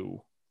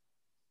do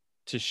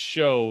to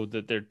show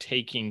that they're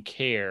taking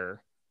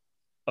care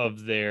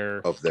of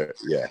their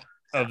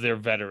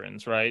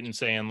veterans, right? And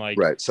saying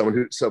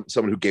someone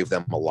who gave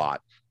them a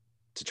lot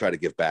to try to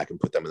give back and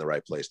put them in the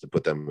right place, to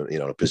put them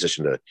in a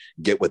position to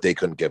get what they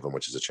couldn't give them,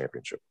 which is a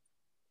championship.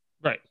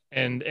 Right.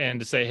 And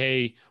to say,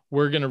 hey,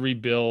 we're going to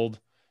rebuild,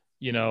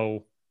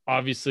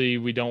 obviously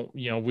we don't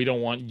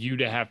want you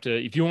to have to,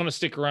 if you want to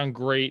stick around,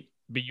 great,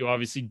 but you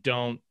obviously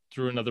don't,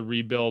 through another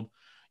rebuild.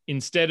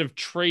 Instead of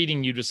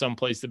trading you to some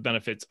place that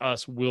benefits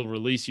us, we'll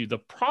release you. The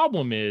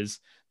problem is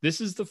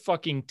this is the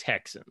fucking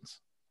Texans.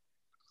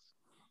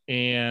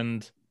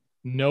 And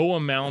no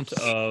amount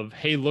of,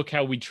 hey, look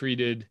how we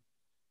treated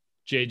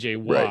JJ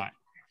Watt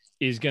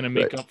is going to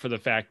make up for the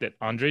fact that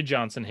Andre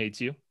Johnson hates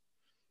you.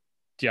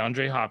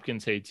 DeAndre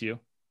Hopkins hates you.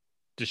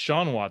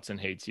 Deshaun Watson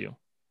hates you.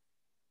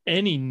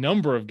 Any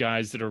number of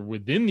guys that are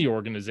within the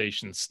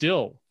organization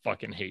still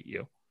fucking hate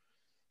you.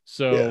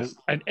 So,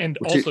 and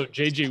also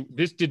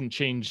this didn't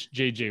change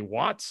JJ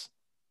Watt's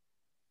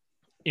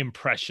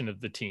impression of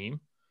the team,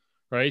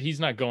 right? He's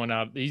not going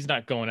out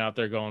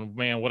there going,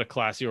 man, what a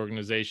classy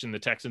organization. The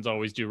Texans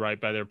always do right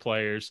by their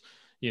players.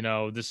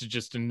 This is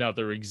just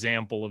another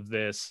example of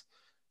this.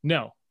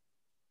 No,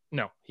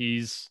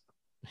 he's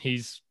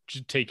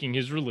taking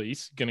his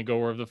release, going to go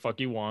wherever the fuck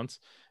he wants.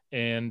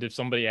 And if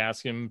somebody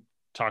asks him,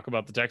 talk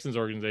about the Texans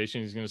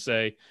organization, he's going to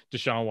say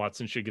Deshaun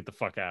Watson should get the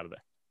fuck out of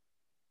there.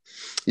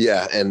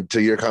 Yeah. And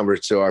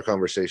to our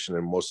conversation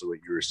and most of what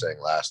you were saying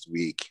last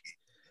week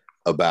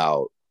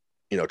about,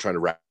 trying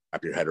to wrap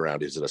your head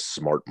around, is it a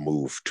smart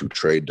move to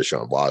trade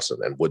Deshaun Watson,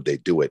 and would they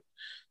do it?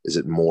 Is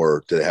it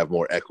do they have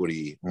more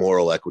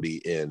moral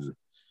equity in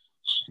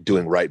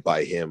doing right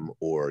by him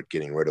or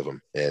getting rid of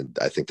him? And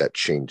I think that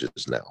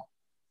changes now.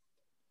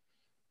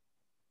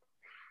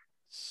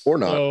 Or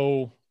not.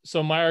 So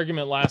So my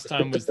argument last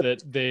time was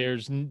that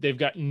they've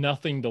got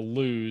nothing to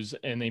lose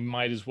and they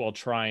might as well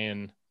try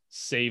and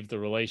save the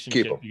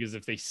relationship, because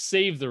if they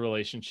save the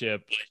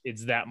relationship,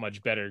 it's that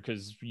much better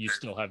because you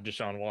still have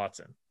Deshaun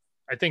Watson.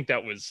 I think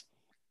that was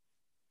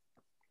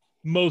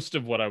most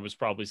of what I was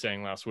probably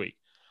saying last week.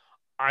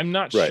 I'm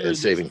not sure. And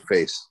saving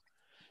face.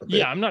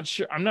 Yeah, I'm not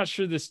sure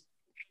this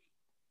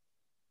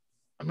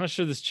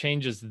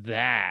changes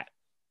that.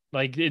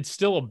 Like, it's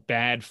still a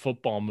bad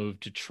football move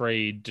to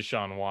trade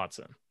Deshaun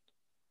Watson.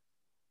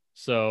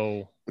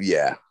 So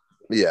yeah,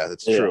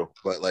 that's true.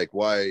 But like,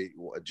 why,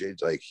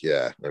 Jade's like,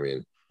 I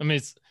mean,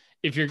 it's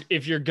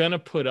if you're gonna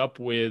put up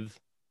with,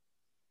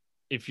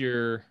 it's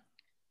like,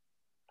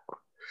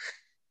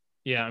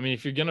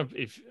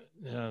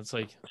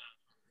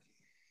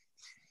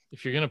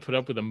 if you're gonna put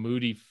up with a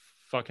moody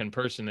fucking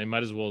person, they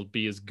might as well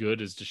be as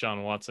good as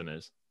Deshaun Watson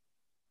is.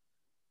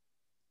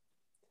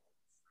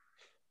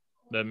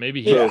 That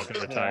maybe he's gonna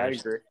retire. I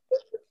agree.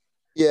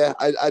 Yeah,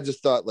 I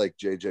just thought like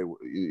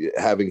JJ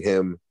having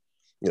him,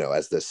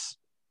 as this,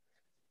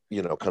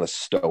 kind of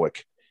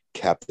stoic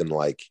captain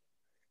like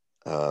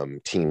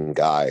team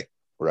guy,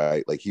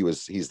 right? Like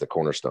he's the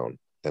cornerstone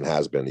and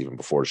has been even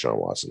before Deshaun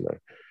Watson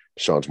there.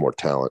 Deshaun's more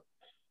talent.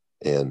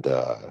 And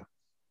I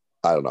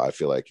don't know. I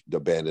feel like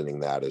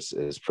abandoning that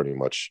is pretty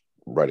much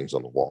writings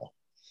on the wall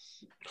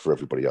for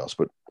everybody else,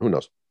 but who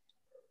knows?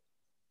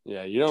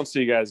 Yeah, you don't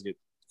see guys get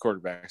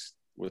quarterbacks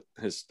with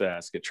his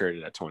stats get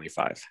traded at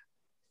 25.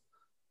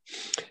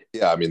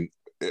 Yeah, I mean,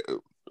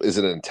 is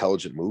it an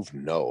intelligent move?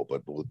 No,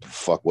 but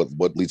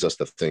what leads us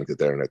to think that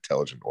they're an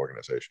intelligent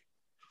organization?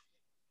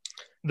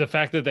 The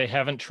fact that they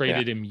haven't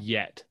traded him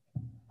yet.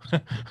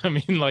 I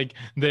mean, like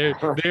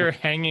they're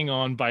hanging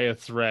on by a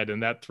thread,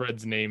 and that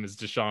thread's name is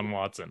Deshaun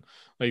Watson.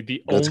 Like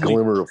that's a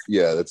glimmer of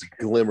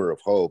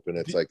hope, and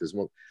it's like there's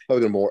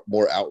probably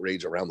more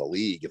outrage around the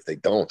league if they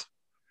don't.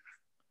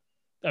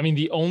 I mean,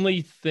 the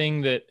only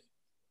thing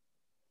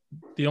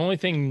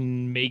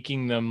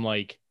making them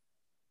like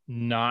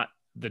not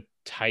the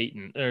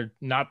Titan or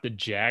not the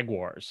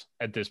Jaguars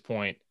at this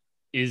point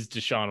is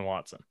Deshaun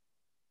Watson.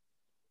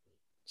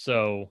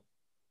 So,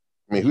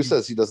 I mean, who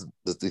says he doesn't?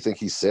 Do you think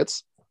he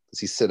sits? Does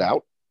he sit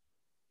out?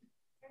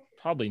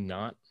 Probably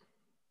not.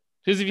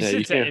 Because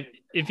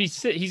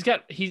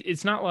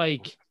it's not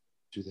like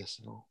do this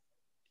at all.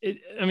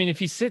 If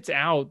he sits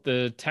out,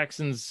 the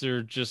Texans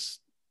are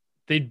just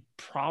they'd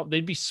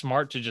be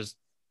smart to just.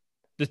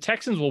 The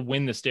Texans will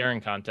win the staring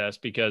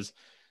contest because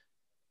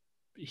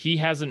he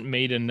hasn't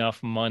made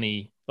enough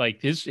money. Like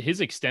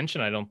his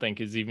extension, I don't think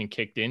is even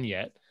kicked in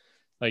yet.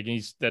 Like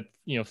he's that,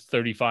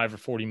 $35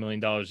 or $40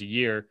 million a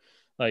year.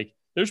 Like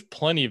there's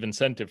plenty of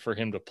incentive for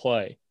him to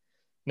play.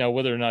 Now,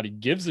 whether or not he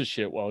gives a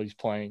shit while he's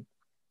playing,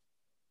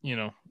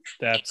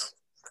 that's.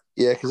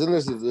 Yeah. Cause then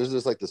there's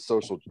just like the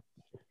social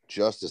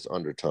justice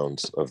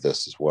undertones of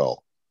this as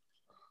well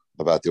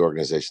about the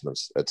organization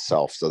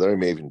itself. So there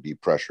may even be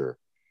pressure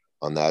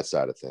on that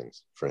side of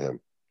things for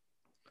him.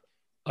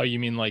 Oh, you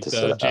mean like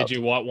the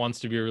JJ Watt wants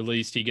to be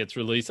released, he gets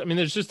released? I mean,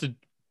 there's just a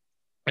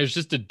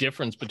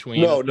difference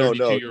between no,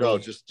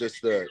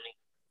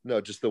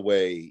 just the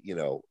way,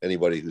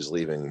 anybody who's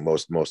leaving,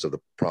 most of the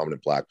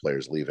prominent black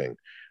players leaving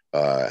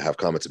have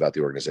comments about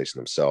the organization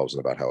themselves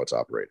and about how it's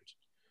operated.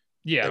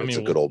 Yeah, and it's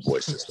a good old boy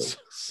system.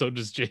 So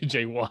does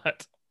JJ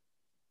Watt.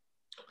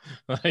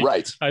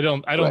 Right. I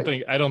don't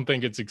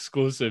think it's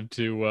exclusive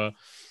to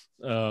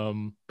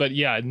but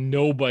yeah,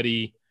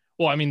 nobody.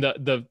 Well, I mean,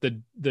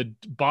 the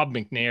Bob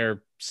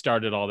McNair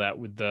started all that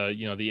with the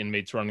the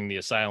inmates running the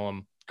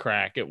asylum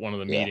crack at one of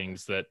the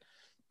meetings. That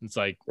it's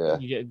like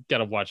you got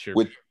to watch your.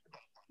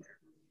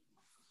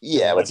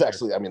 It's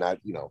actually. I mean,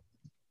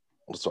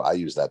 so I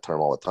use that term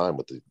all the time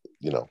with the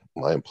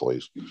my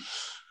employees.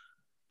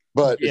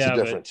 But it's a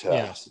different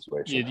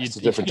situation. It's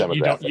a different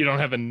demographic. You don't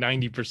have a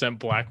 90%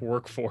 black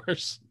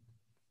workforce.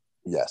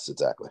 Yes,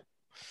 exactly.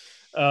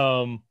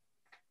 All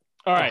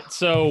right,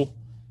 so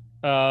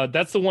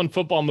that's the one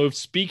football move.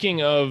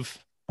 Speaking of,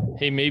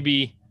 hey,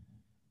 maybe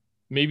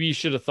you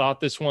should have thought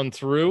this one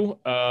through.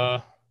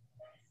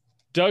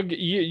 Doug,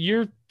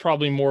 you're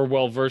probably more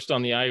well versed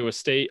on the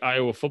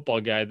Iowa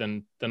football guy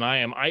than I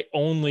am. I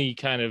only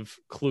I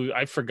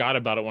forgot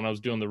about it when I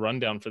was doing the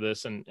rundown for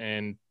this,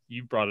 and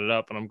you brought it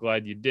up, and I'm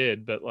glad you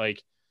did. But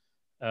like,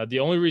 the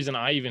only reason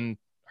I even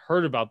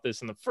heard about this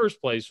in the first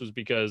place was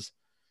because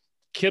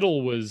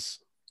Kittle was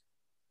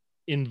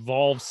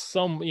involved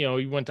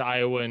he went to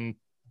Iowa and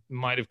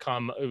might have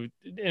come.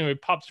 Anyway,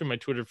 it popped through my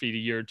Twitter feed a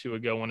year or two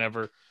ago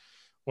whenever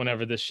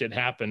this shit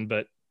happened.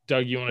 But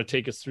Doug, you want to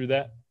take us through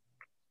that?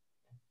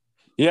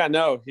 Yeah,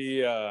 no,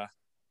 he well,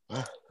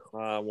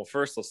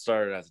 first let's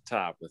start at the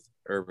top with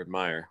Urban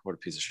Meyer. What a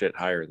piece of shit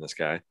hiring this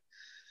guy.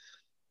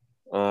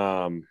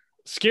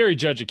 Scary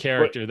judge of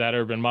character, that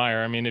Urban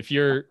Meyer. I mean, if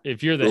you're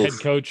the head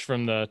coach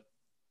from the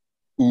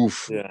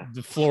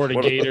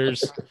Florida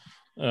Gators,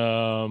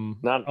 not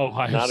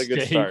a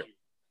good start.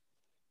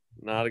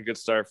 Not a good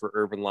start for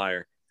Urban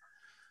Meyer.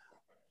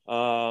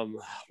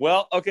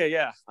 Well, okay,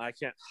 yeah, I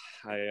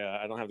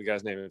don't have the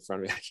guy's name in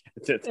front of me. I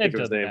can't think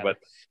of his name, matter.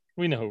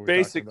 We know who we're talking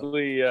about.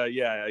 Basically, a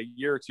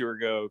year or two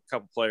ago, a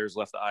couple players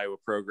left the Iowa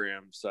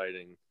program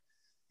citing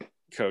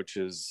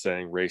coaches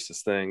saying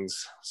racist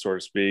things, so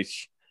to speak.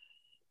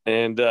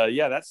 And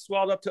that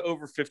swelled up to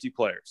over 50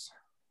 players.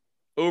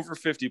 Over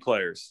 50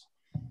 players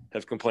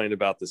have complained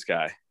about this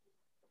guy.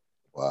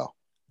 Wow.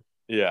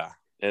 Yeah.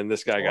 And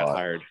this guy got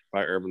hired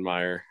by Urban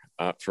Meyer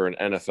for an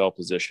NFL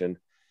position.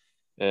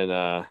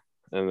 And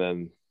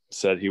then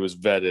said he was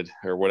vetted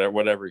or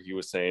whatever he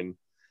was saying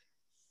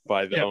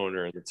by the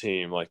owner and the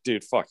team. Like,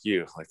 dude, fuck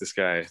you. Like, this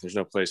guy, there's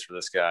no place for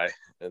this guy.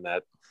 And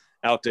that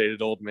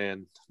outdated old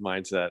man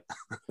mindset.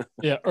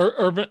 Yeah.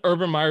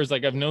 Urban Meyer's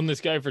like, I've known this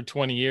guy for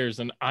 20 years.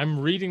 And I'm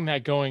reading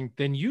that going,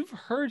 then you've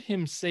heard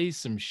him say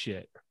some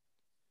shit.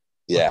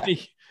 Yeah.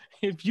 Like,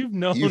 if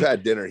you've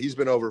had dinner, he's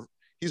been over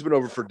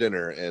for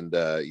dinner and,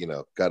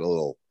 got a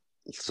little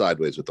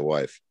sideways with the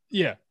wife.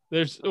 Yeah.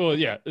 It's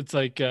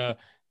like,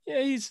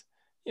 he's,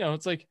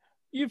 it's like,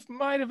 you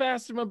might have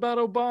asked him about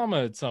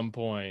Obama at some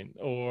point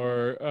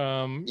or,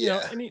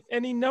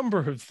 any number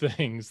of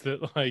things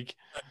that like,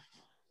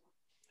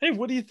 hey,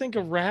 what do you think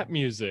of rap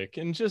music?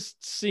 And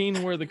just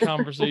seeing where the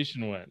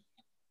conversation went.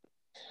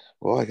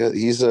 Well, I guess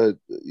I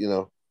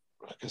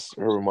guess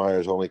Urban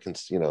Meyer's only,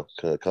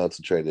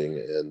 concentrating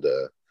and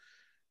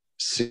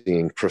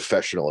seeing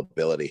professional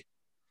ability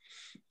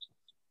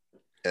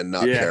and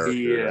not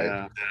character,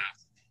 right?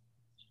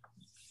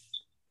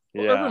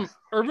 Yeah.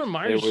 Urban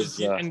Meyer's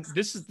and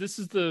this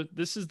is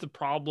the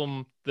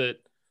problem that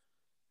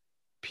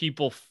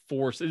people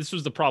force. This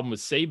was the problem with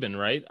Saban,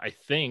 right? I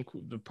think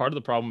the part of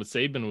the problem with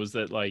Saban was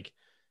that like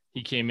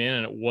he came in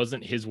and it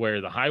wasn't his way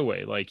or the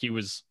highway. Like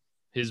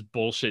his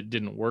bullshit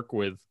didn't work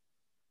with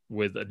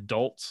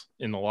adults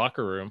in the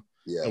locker room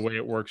the way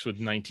it works with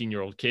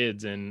 19-year-old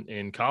kids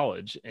in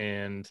college.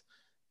 And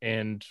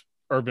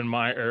Urban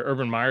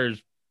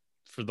Meyer's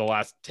for the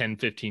last 10,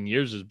 15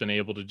 years has been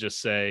able to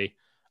just say,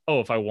 oh,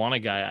 if I want a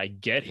guy, I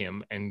get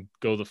him and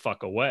go the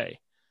fuck away.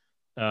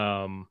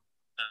 And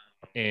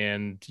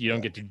you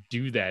don't get to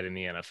do that in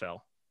the NFL.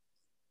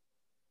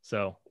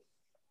 So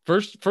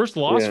first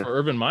loss for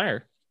Urban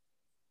Meyer.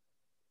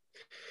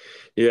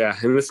 Yeah.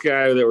 And this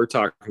guy that we're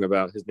talking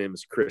about, his name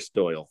is Chris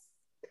Doyle.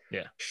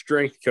 Yeah.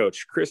 Strength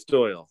coach, Chris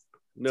Doyle.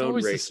 It's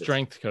always racist. The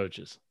strength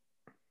coaches.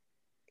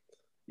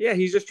 Yeah.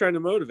 He's just trying to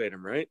motivate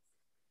him, right?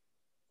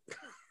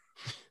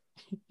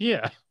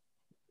 Yeah.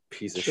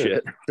 Piece of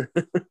shit.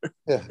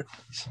 Yeah.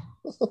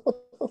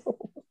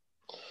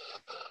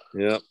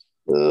 Yep.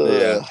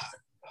 Yeah.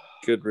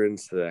 Good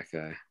riddance to that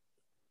guy.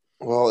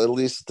 Well, at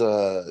least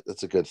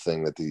it's a good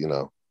thing that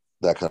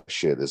that kind of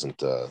shit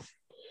isn't.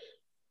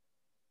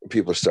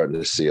 People are starting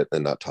to see it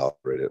and not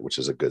tolerate it, which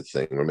is a good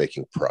thing. We're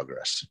making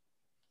progress.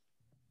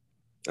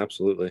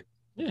 Absolutely.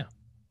 Yeah.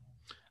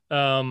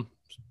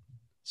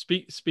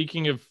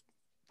 Speaking of,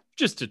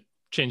 just to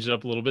change it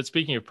up a little bit.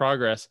 Speaking of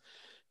progress.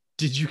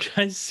 Did you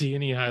guys see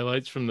any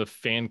highlights from the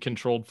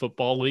fan-controlled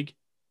football league?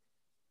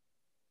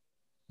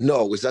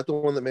 No, was that the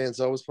one that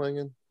Manziel was playing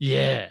in?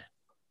 Yeah.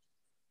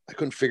 I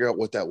couldn't figure out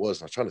what that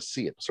was. I was trying to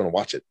see it. I was trying to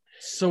watch it.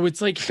 So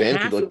it's like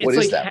what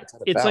is that?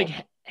 It's like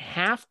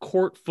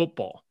half-court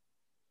football.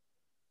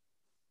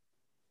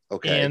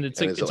 Okay. And it's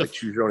like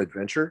choose your own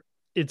adventure?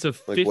 It's a like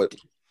 50. What?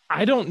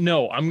 I don't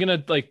know. I'm gonna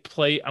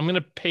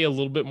pay a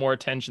little bit more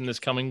attention this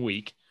coming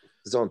week.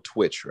 It's on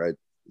Twitch, right?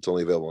 It's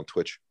only available on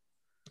Twitch.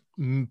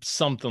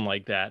 Something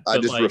like that. I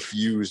just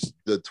refuse.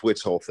 The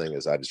Twitch whole thing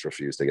is I just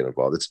refuse to get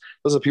involved.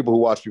 Those are people who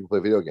watch people play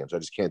video games. I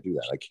just can't do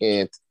that. I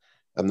can't.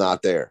 I'm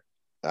not there.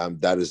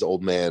 That is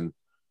old man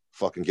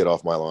fucking get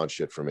off my lawn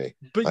shit for me.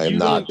 But I am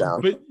not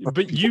down.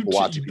 But you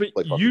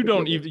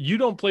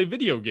don't play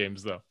video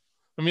games though.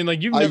 I mean,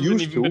 like you've never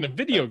even been a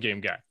video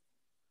game guy.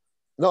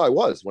 No, I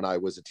was when I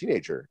was a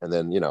teenager, and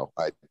then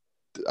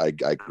I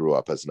grew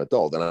up as an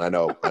adult, and I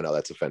know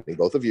that's offending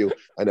both of you.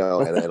 I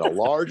know, and in a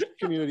large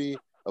community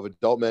of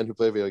adult men who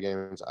play video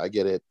games, I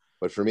get it.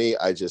 But for me,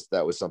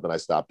 that was something I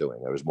stopped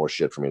doing. There was more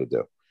shit for me to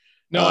do.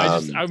 No,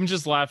 I'm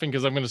just laughing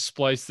because I'm going to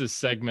splice this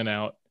segment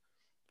out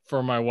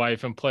for my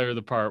wife and play her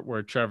the part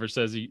where Trevor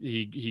says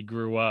he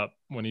grew up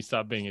when he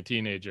stopped being a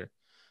teenager.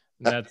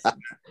 And that's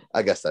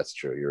I guess that's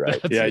true. You're right.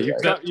 Yeah,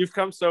 you've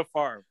come so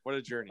far. What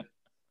a journey.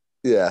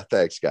 Yeah,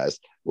 thanks, guys.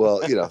 Well,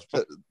 this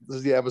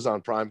is the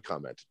Amazon Prime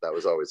comment. That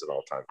was always an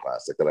all-time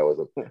classic. That I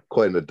wasn't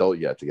quite an adult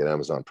yet to get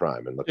Amazon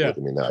Prime, and look at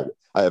me now.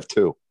 I have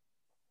two.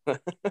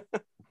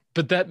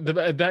 But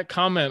that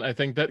comment, I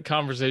think that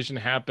conversation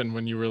happened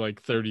when you were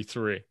like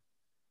 33.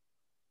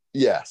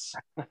 Yes.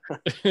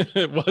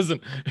 It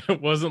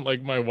wasn't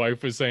like my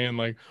wife was saying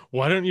like,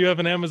 why don't you have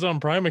an Amazon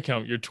Prime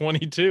account? You're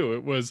 22.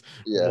 It was,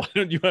 why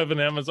don't you have an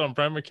Amazon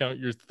Prime account?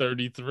 You're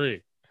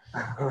 33.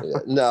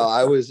 No,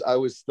 I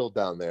was still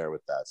down there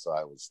with that. So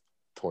I was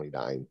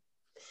 29,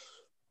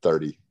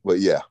 30, but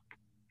yeah.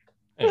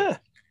 It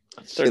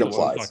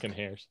applies. Fucking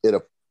hairs.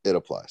 It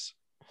applies.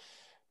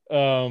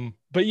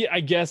 But yeah,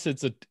 I guess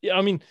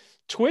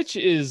Twitch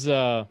is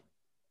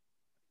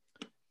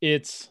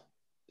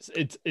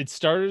it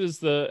started as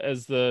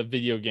the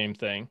video game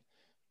thing,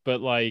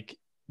 but like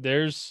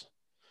there's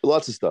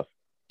lots of stuff.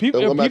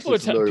 People, I'm people actually are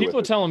familiar people are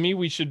with it. telling me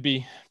we should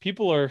be.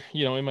 People are,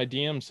 in my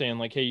DM saying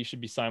like, "Hey, you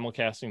should be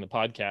simulcasting the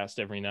podcast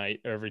every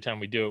night or every time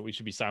we do it. We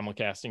should be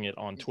simulcasting it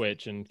on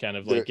Twitch and kind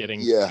of like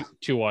getting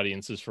two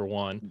audiences for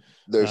one."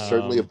 There's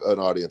certainly an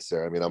audience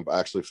there. I mean, I'm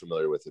actually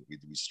familiar with it. We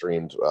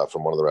streamed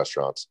from one of the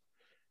restaurants,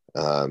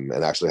 and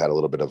actually had a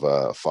little bit of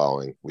a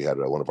following. We had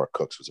one of our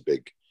cooks was a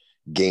big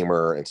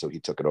gamer, and so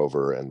he took it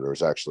over. And there's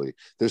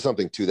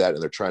something to that,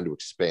 and they're trying to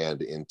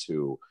expand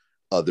into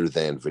other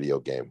than video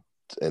game.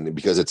 And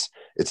because it's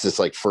this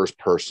like first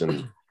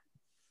person,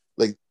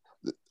 like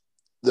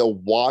they'll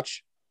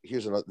watch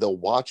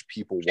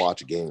people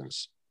watch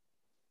games,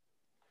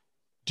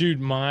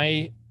 dude.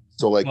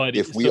 So like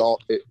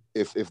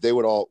if they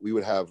would all, we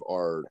would have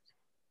our,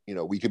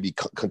 we could be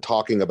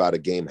talking about a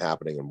game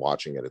happening and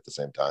watching it at the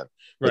same time,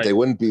 but right. they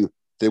wouldn't be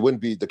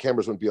the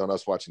cameras wouldn't be on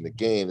us watching the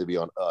game. They'd be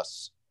on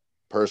us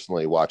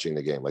personally watching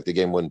the game. Like the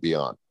game wouldn't be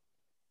on.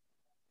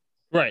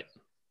 Right.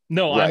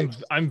 No, right.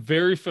 I'm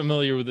very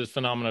familiar with this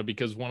phenomena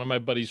because one of my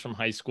buddies from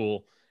high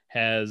school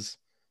has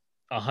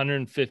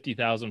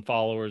 150,000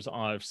 followers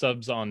on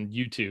subs on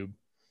YouTube.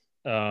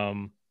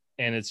 And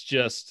it's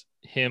just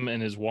him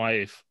and his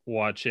wife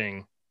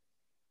watching.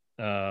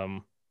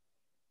 It's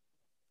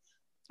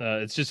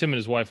just him and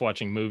his wife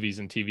watching movies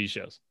and TV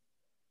shows.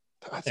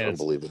 That's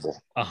unbelievable.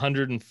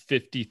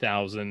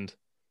 150,000.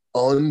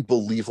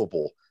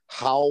 Unbelievable.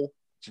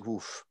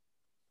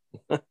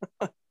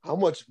 How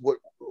much,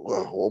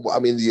 I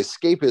mean, the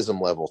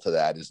escapism level to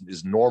that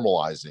is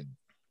normalizing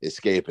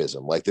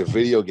escapism. Like the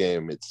video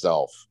game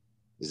itself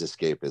is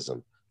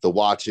escapism. The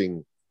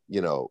watching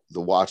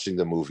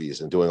the movies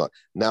and doing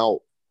now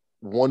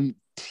one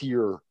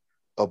tier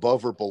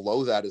above or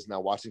below that is now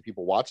watching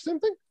people watch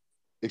something,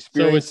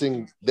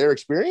 experiencing their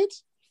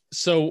experience.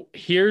 So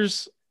I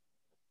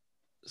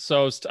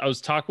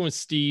was talking with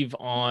Steve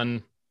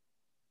on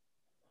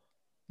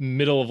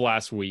middle of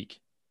last week,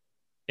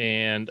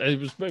 and it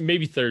was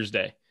maybe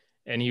Thursday,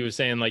 and he was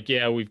saying like,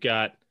 yeah, we've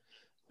got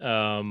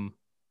they're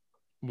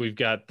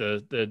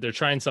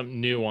trying something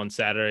new on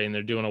Saturday, and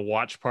they're doing a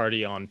watch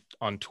party on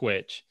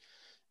Twitch,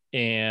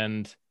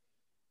 and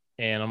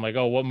I'm like,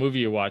 oh, what movie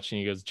are you watching?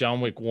 He goes,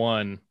 John Wick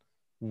 1.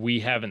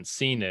 We haven't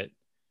seen it.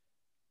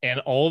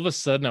 And all of a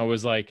sudden I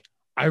was like,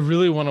 I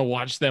really want to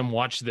watch them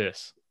watch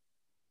this.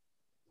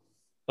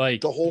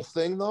 Like the whole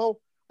thing though.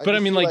 But I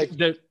mean like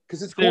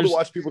because it's cool to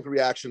watch people's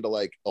reaction to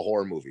like a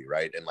horror movie,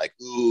 right? And like,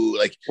 ooh,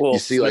 like you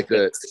see like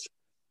the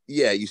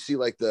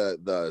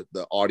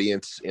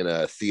audience in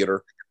a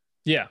theater.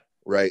 Yeah.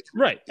 Right.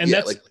 And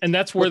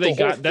that's where they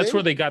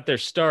got their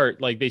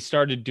start. Like they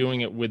started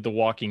doing it with The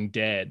Walking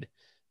Dead,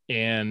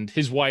 and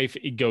his wife,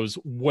 it goes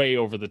way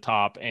over the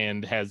top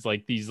and has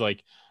like these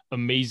like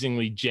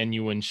amazingly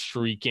genuine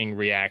shrieking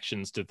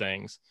reactions to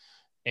things.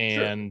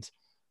 And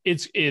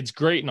it's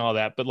great and all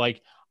that. But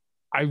like,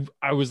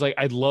 I was like,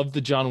 I love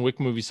the John Wick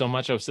movie so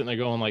much. I was sitting there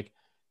going like,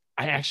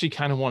 I actually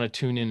kind of want to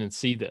tune in and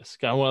see this.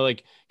 I want to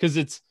like, cause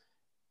it's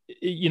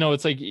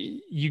like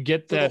you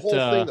get that the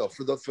whole thing though,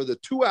 for the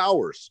 2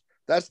 hours.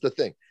 That's the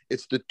thing.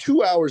 It's the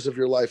 2 hours of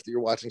your life that you're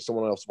watching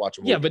someone else watch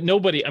a movie. Yeah, but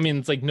nobody, I mean,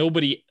 it's like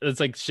nobody, it's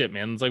like shit,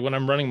 man. It's like when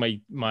I'm running my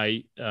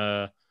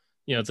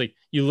it's like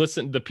you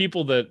listen, the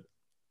people that,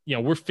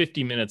 we're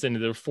 50 minutes into,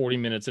 they're 40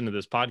 minutes into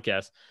this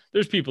podcast.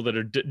 There's people that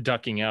are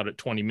ducking out at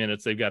 20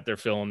 minutes. They've got their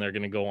fill and they're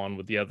going to go on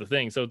with the other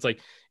thing. So it's like,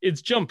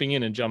 it's jumping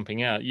in and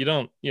jumping out. You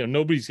don't,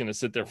 nobody's going to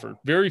sit there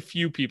very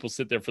few people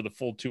sit there for the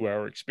full 2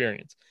 hour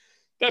experience.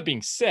 That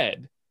being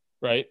said,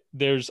 right,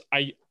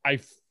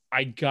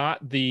 I got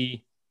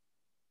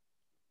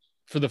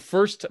for the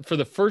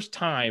first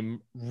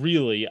time,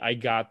 really, I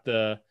got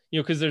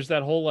because there's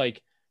that whole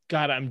like,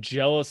 God, I'm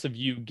jealous of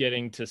you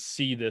getting to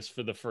see this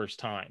for the first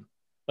time.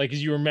 Like,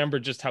 because you remember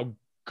just how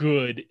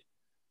good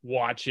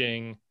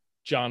watching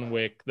John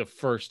Wick the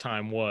first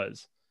time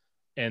was.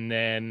 And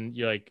then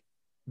you're like,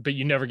 but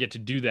you never get to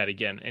do that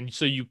again. And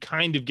so you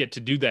kind of get to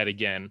do that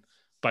again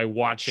by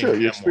watching. Sure,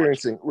 you're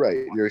experiencing,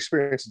 right. You're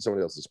experiencing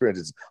somebody else's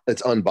experience.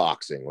 It's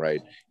unboxing,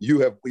 right?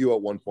 You at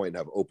one point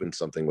have opened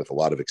something with a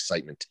lot of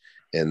excitement,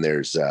 and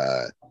there's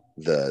the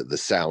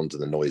sounds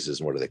and the noises,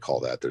 and what do they call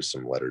that? There's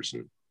some letters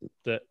and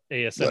the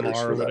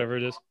ASMR or whatever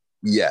it is.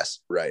 Yes,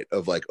 right.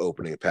 Of like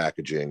opening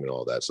packaging and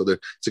all that. So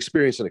it's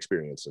experience,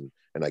 and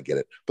I get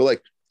it. But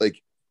like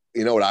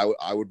what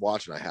I would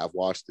watch and I have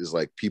watched is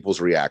like people's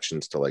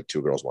reactions to like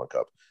Two Girls, One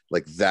Cup.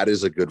 Like that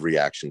is a good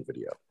reaction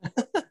video.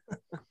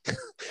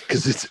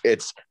 Because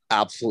it's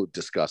absolute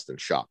disgust and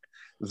shock.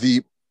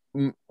 The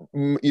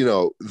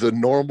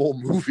normal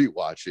movie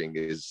watching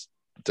is,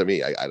 to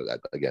me, I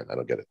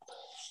don't get it.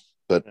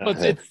 But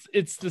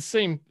it's the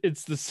same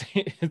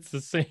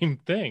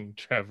thing,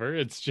 Trevor.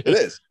 It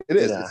is.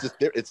 Yeah.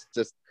 It's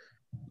just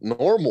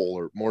normal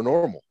or more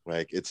normal.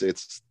 Like it's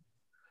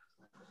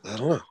I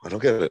don't know. I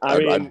don't get it.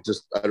 I'd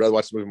rather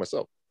watch the movie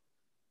myself.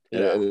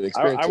 Yeah,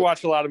 I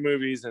watch a lot of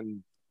movies,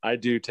 and I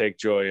do take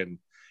joy in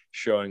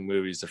showing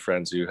movies to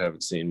friends who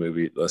haven't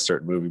seen a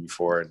certain movie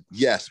before. And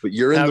yes, but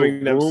you're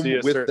in the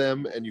room with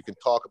them, and you can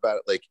talk about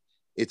it. Like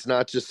it's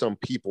not just some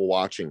people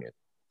watching it.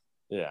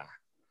 Yeah.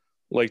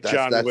 Like That's-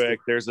 John that's Wick,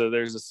 there's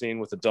a scene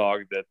with a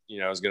dog that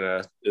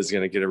is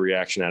gonna get a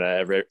reaction out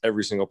of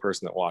every single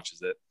person that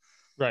watches it.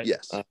 Right.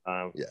 Yes.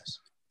 Um, Yes.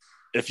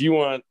 if you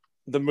want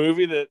the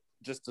movie that,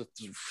 just to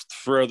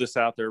throw this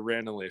out there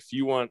randomly, if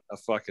you want a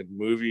fucking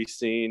movie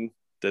scene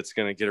that's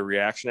gonna get a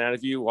reaction out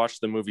of you, watch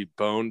the movie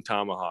Bone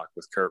Tomahawk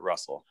with Kurt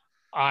Russell.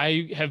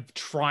 I have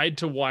tried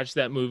to watch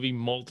that movie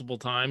multiple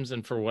times,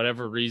 and for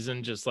whatever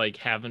reason, just like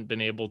haven't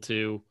been able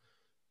to.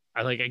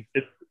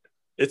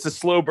 It's a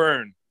slow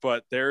burn,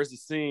 but there's a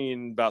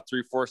scene about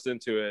 3/4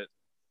 into it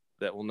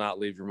that will not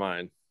leave your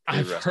mind.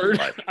 I've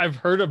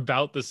heard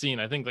about the scene.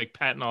 I think like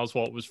Patton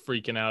Oswalt was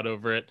freaking out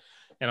over it,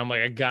 and I'm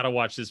like, I gotta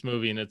watch this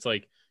movie, and it's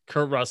like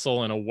Kurt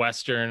Russell in a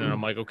Western, and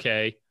I'm like,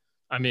 okay,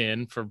 I'm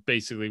in for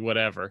basically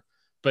whatever.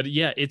 But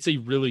yeah, it's a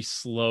really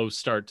slow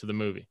start to the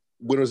movie.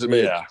 When was it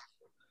made? Yeah,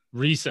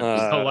 Recent,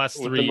 the last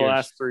 3 within years. the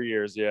last 3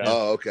 years. Yeah.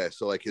 Oh, okay.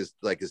 So like his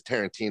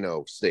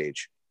Tarantino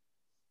stage.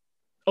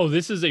 Oh,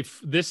 this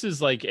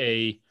is like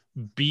a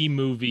B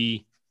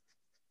movie.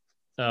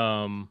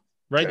 Right,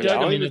 Yeah,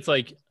 Doug? I mean, it's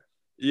like,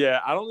 Yeah,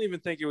 I don't even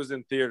think it was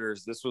in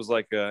theaters. This was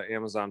like a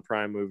Amazon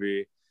Prime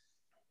movie.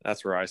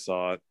 That's where I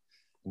saw it.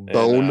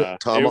 Bone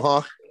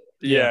Tomahawk.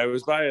 It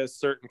was by a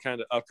certain kind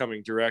of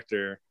upcoming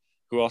director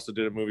who also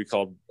did a movie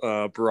called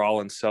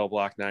Brawl in Cell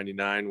Block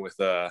 99 with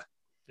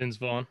Vince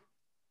Vaughn.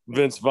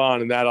 Vince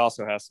Vaughn, and that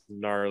also has some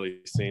gnarly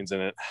scenes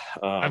in it.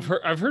 I've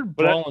heard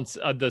but Brawl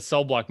and the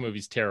Cell Block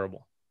movie's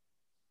terrible.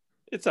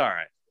 It's all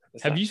right.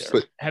 It's Have not you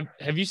terrible.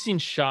 have you seen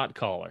Shot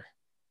Caller,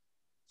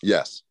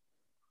 Yes.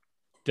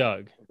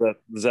 Doug?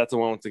 Is that the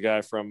one with the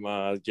guy from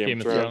Game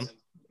of Thrones?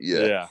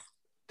 Yeah. Yeah.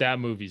 That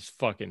movie's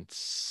fucking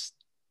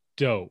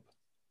dope.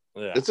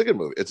 Yeah. It's a good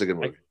movie. It's a good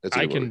movie.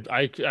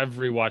 I've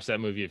rewatched that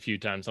movie a few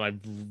times, and I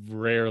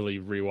rarely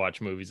rewatch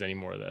movies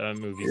anymore. That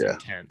movie's Yeah.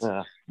 intense.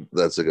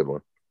 That's a good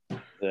one.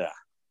 Yeah.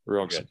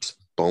 Real good.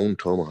 Bone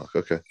Tomahawk.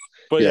 Okay.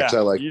 But Yeah, 'cause I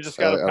like- you just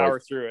got to I power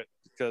like through it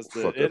because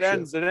fucked it up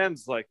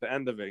ends like the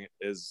end of it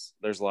is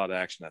there's a lot of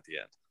action at the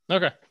end.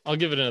 Okay, I'll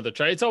give it another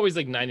try. It's always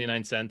like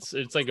 99 cents.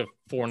 It's like a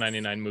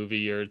 $4.99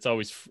 movie, or it's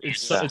always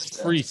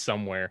it's free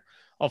somewhere.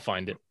 I'll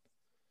find it.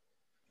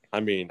 I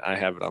mean, I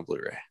have it on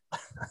Blu-ray.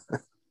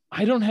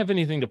 I don't have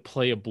anything to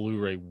play a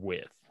Blu-ray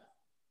with.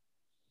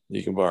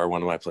 You can borrow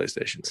one of my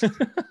PlayStations.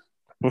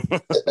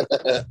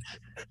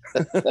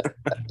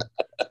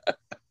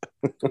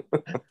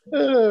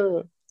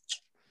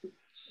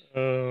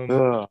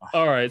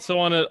 All right. So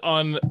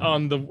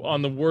on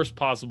the worst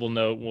possible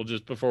note, we'll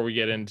just, before we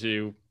get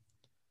into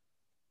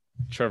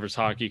Trevor's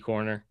hockey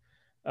corner,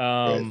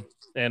 and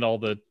all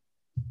the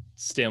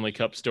Stanley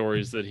Cup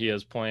stories that he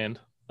has planned.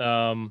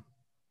 God,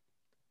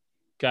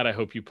 I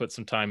hope you put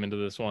some time into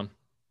this one.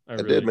 I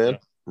did, man.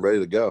 I'm ready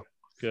to go.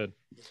 Good.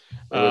 It's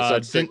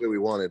not the segue we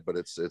wanted, but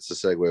it's the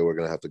segue we're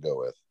gonna have to go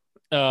with.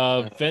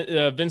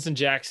 Vincent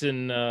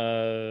Jackson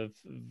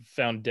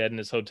found dead in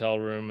his hotel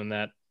room, and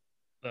that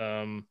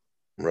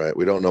right.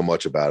 We don't know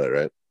much about it,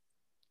 right?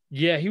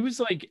 yeah, he was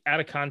like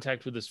out of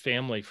contact with his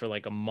family for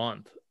like a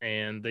month,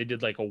 and they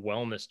did like a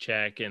wellness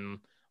check and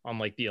on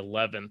like the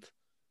 11th,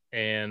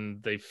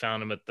 and they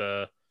found him at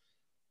the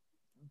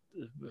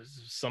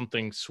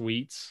something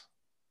suites.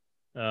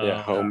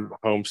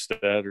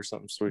 Homestead or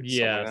something sweet.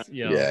 Yeah, Something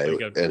you know, Yeah,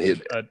 like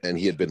and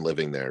he had been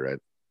living there, right?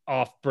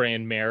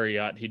 off-brand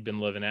Marriott he'd been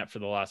living at for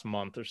the last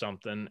month or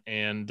something,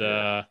 and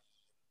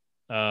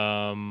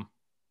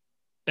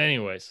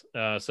anyways,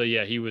 so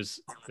yeah, he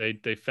was.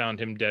 They found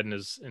him dead in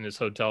his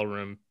hotel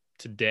room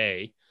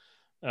today,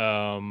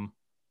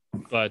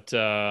 but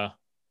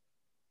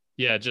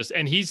yeah, just,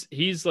 and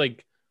he's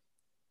like,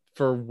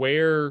 for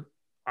where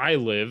I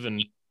live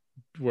and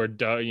where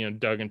Doug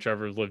and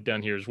Trevor have lived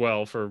down here as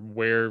well, for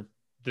where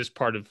this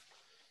part of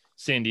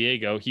San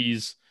Diego,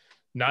 he's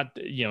not,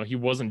 he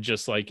wasn't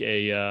just like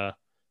a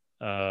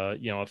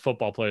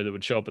football player that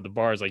would show up at the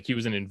bars. Like, he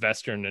was an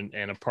investor and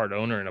a part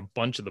owner in a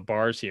bunch of the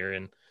bars here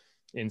in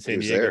San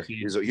Diego.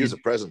 He was a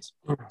presence.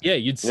 Yeah,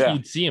 you'd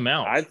see him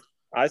out.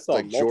 I saw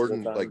Like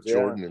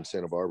Jordan in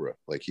Santa Barbara.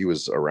 Like, he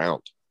was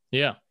around.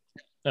 Yeah.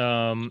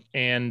 And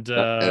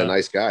a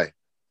nice guy.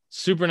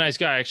 Super nice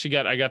guy.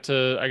 I got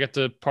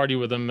to party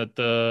with him at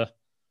the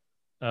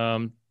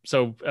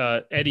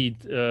Eddie,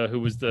 who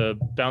was the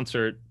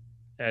bouncer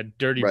at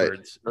Dirty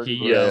Birds.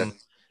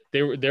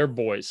 They're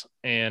boys,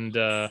 and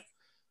that's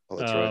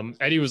right.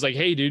 Eddie was like,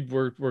 "Hey, dude,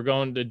 we're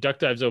going to Duck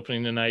Dive's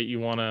opening tonight. You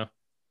wanna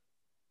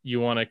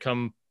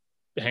come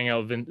hang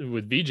out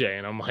with VJ?"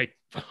 And I'm like,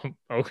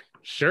 "Oh,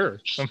 sure,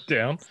 I'm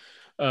down."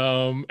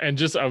 And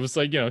just, I was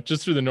like,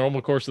 just through the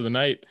normal course of the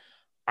night,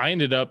 I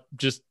ended up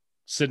just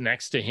sitting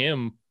next to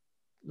him.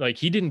 Like,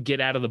 he didn't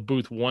get out of the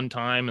booth one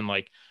time, and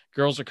like,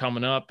 girls are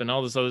coming up and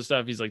all this other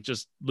stuff. He's like,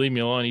 just leave me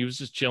alone. He was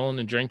just chilling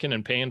and drinking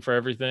and paying for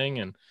everything,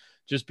 and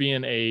just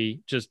being a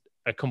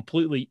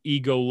completely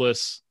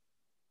egoless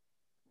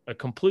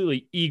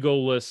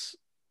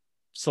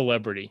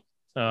celebrity.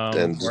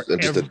 And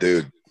just a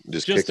dude,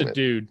 just a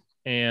dude,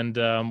 and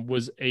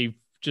was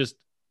just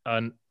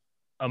an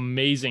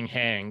amazing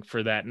hang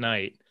for that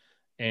night.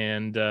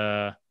 And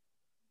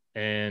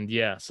And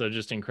yeah, so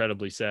just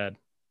incredibly sad.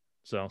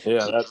 So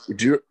Yeah, that's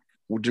Do you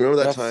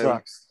remember that time?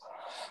 sucks.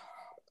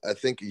 I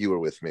think you were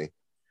with me.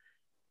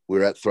 We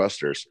were at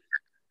Thrusters,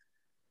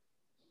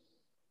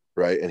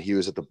 right? And he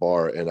was at the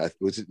bar, and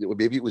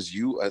maybe it was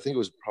you. I think it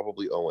was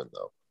probably Owen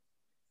though,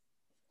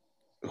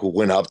 who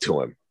went up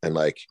to him and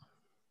like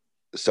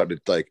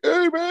started like,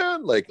 "Hey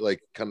man," like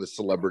kind of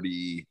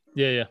celebrity.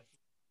 yeah.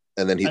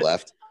 And then he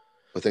left.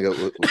 I think it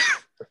was.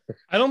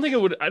 I don't think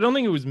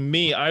it was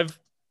me. I think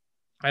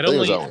don't it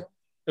was think Owen.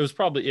 it was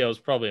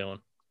probably Owen.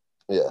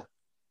 Yeah.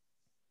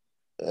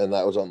 And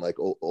that was on like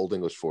Old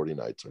English 40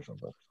 nights or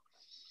something.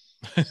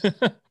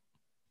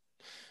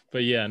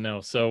 But yeah,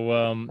 no.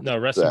 So no,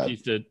 rest Sad. in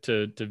peace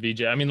to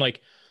VJ. I mean,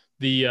 like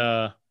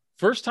the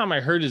first time I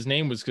heard his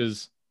name was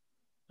because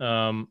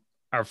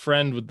our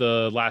friend with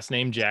the last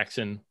name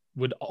Jackson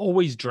would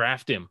always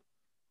draft him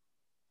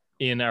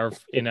in our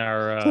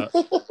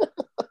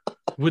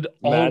would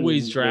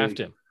always draft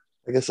him.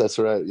 I guess that's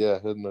right. Yeah.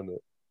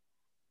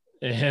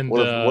 And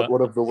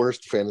one of the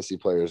worst fantasy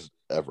players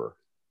ever.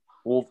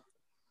 Well,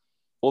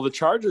 the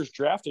Chargers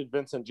drafted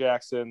Vincent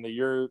Jackson the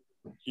year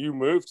you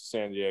moved to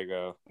San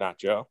Diego, not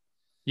Joe.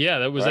 Yeah,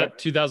 that was Right. at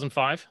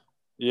 2005.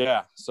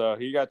 Yeah, so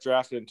he got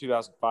drafted in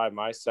 2005,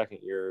 my second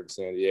year in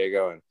San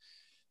Diego, and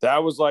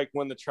that was like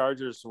when the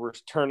Chargers were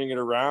turning it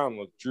around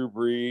with Drew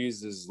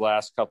Brees, his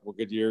last couple of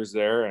good years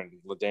there, and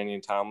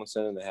LaDainian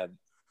Tomlinson, and they had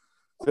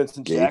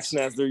Vincent Gates. Jackson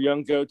as their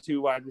young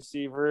go-to wide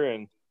receiver,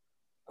 and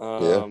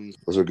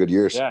Those are good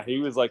years. yeah, he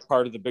was like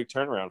part of the big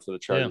turnaround for the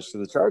Chargers. So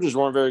the Chargers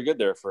weren't very good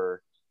there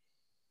for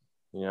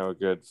a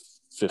good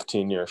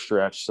 15-year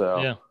stretch.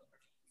 So Yeah.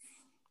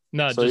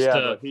 No, so just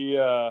but he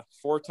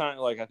 4 times,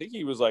 like I think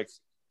he was like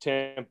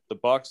the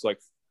Bucks like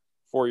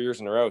 4 years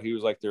in a row. He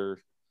was like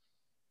their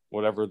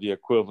whatever the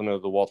equivalent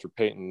of the Walter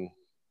Payton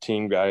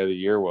team guy of the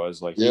year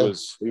was. Like he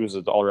was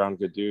an all around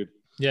good dude.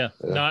 yeah.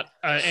 Not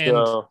and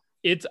So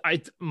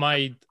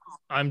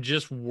I'm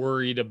just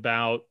worried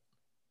about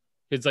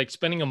it's like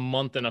spending a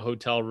month in a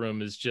hotel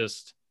room is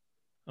just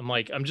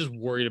I'm just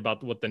worried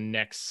about what the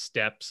next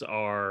steps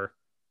are.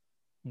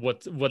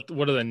 What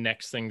are the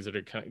next things that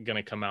are going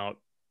to come out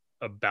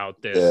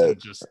about this? Yeah. And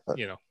just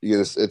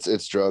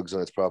It's drugs,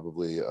 and it's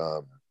probably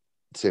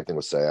same thing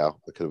with Sayal.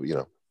 It could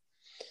have,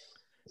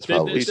 it's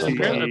probably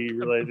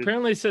something.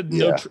 apparently said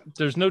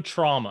there's no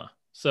trauma.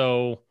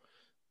 So,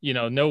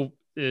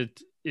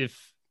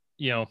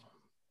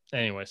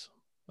 anyways,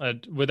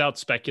 without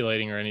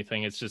speculating or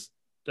anything, it's just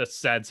a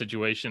sad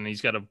situation. He's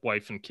got a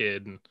wife and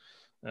kid, and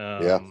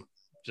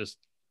just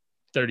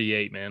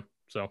 38, man.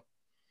 So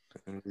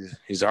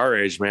he's our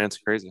age, man. It's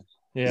crazy.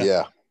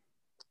 Yeah.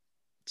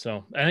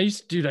 So, and I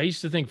used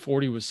to think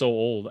 40 was so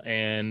old,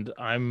 and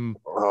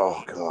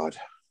Oh God.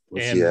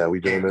 We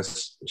doing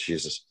this?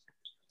 Jesus.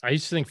 I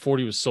used to think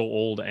 40 was so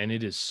old, and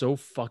it is so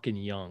fucking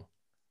young.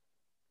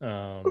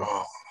 And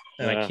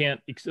I can't,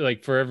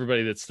 like, for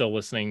everybody that's still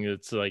listening,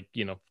 it's like,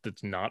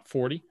 that's not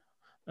 40.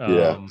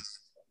 Dude,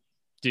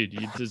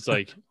 it's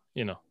like,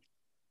 it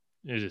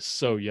is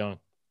so young.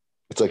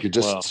 It's like you're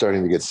just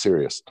starting to get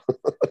serious.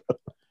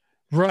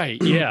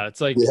 Right. Yeah.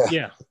 It's like,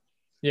 yeah.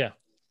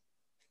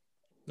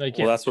 Like,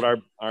 well, that's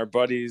what our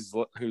buddies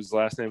whose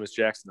last name is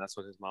Jackson. That's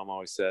what his mom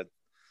always said.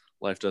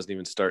 Life doesn't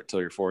even start till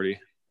you're 40.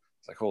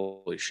 It's like,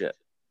 holy shit.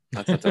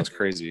 I thought that was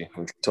crazy.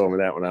 He told me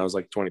that when I was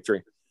like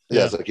 23.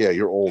 Yeah, it's like,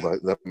 you're old.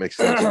 That makes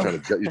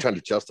sense. You're trying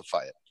to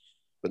justify it,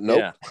 but nope.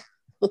 Yeah.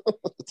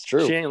 It's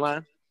true. She ain't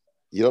lying.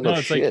 You don't know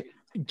shit.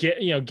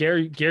 Like,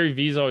 Gary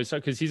V's always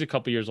talking, because he's a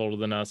couple years older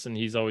than us, and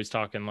he's always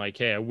talking like,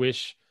 hey, I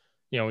wish,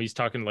 he's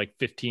talking like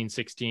 15,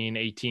 16,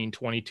 18,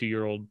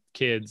 22-year-old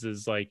kids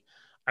is like,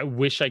 I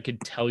wish I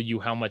could tell you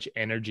how much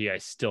energy I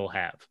still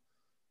have,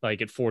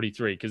 like at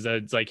 43, because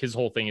that's like his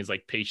whole thing is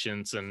like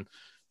patience and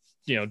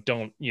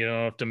don't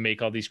have to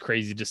make all these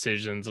crazy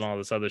decisions and all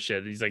this other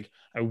shit. He's like,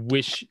 I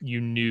wish you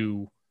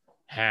knew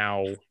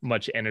how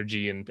much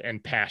energy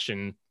and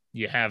passion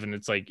you have. And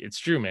it's like, it's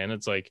true, man.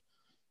 It's like,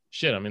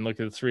 shit. I mean, look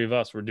at the three of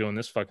us. We're doing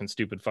this fucking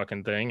stupid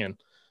fucking thing. And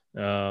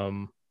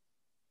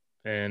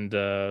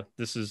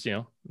this is,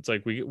 it's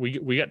like,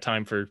 we got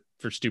time for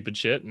stupid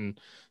shit and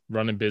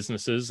running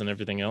businesses and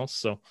everything else.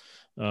 So,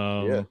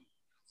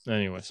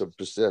 anyway. So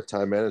just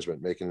time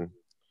management, making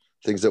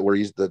things that were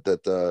easy,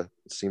 that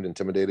seemed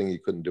intimidating, you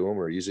couldn't do them,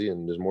 or easy,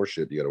 and there's more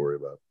shit you got to worry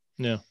about.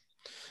 Yeah.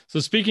 So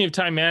speaking of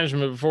time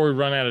management, before we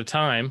run out of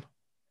time,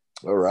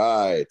 all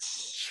right,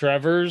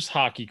 Trevor's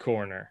Hockey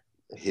Corner.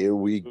 Here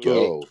we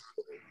go.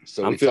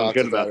 So I'm we feeling talked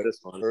good about this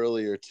one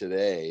earlier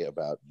today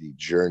about the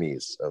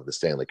journeys of the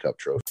Stanley Cup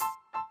Trophy.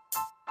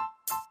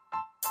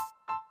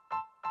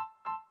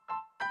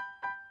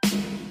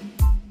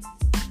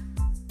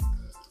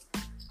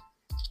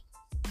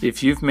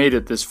 If you've made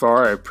it this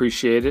far, I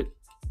appreciate it.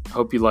 I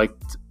hope you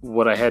liked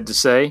what I had to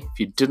say. If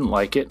you didn't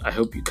like it, I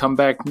hope you come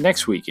back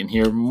next week and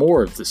hear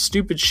more of the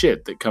stupid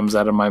shit that comes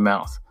out of my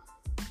mouth.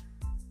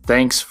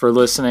 Thanks for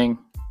listening.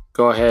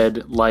 Go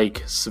ahead,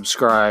 like,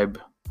 subscribe,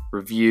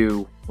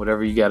 review,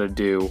 whatever you got to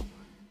do.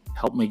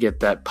 Help me get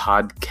that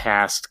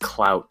podcast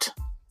clout.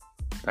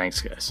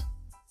 Thanks, guys.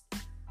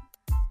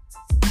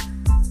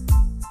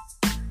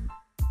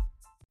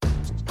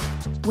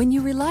 When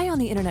you rely on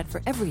the internet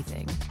for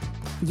everything,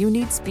 you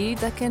need speed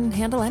that can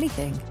handle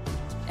anything.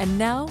 And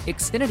now,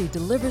 Xfinity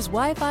delivers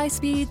Wi-Fi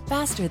speed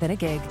faster than a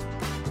gig.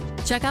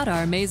 Check out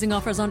our amazing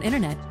offers on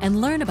internet and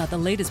learn about the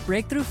latest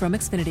breakthrough from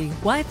Xfinity.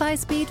 Wi-Fi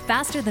speed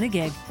faster than a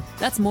gig.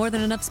 That's more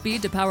than enough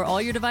speed to power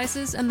all your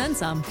devices and then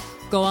some.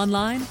 Go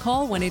online,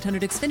 call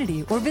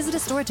 1-800-XFINITY, or visit a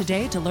store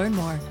today to learn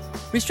more.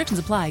 Restrictions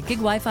apply. Gig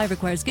Wi-Fi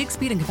requires gig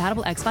speed and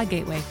compatible X-Fi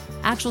gateway.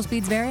 Actual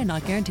speeds vary and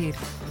not guaranteed.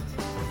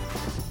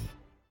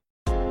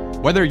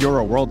 Whether you're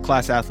a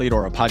world-class athlete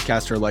or a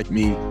podcaster like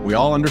me, we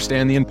all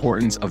understand the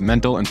importance of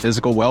mental and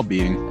physical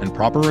well-being and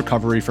proper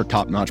recovery for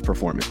top-notch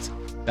performance.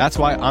 That's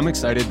why I'm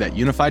excited that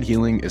Unified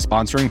Healing is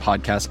sponsoring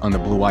podcasts on the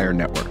Blue Wire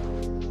Network.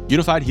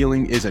 Unified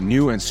Healing is a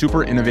new and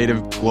super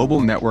innovative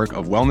global network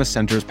of wellness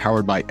centers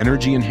powered by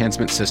Energy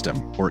Enhancement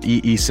System, or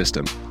EE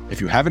System.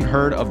 If you haven't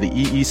heard of the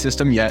EE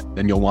System yet,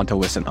 then you'll want to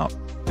listen up.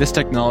 This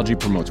technology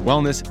promotes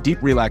wellness,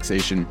 deep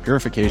relaxation,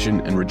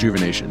 purification, and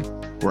rejuvenation.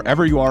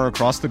 Wherever you are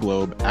across the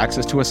globe,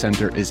 access to a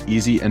center is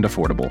easy and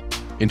affordable.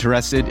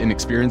 Interested in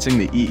experiencing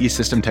the EE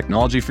System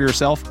technology for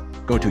yourself?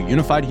 Go to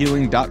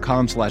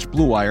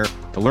unifiedhealing.com/bluewire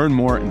to learn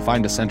more and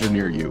find a center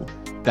near you.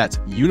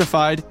 That's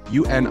unified,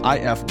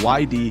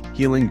 UNIFYD,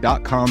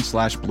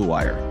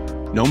 healing.com/bluewire.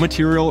 No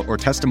material or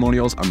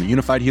testimonials on the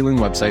Unified Healing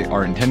website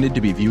are intended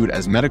to be viewed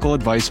as medical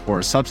advice or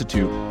a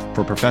substitute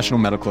for professional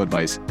medical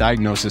advice,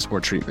 diagnosis,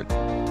 or treatment.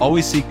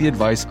 Always seek the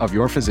advice of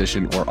your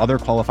physician or other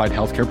qualified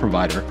healthcare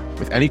provider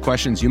with any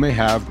questions you may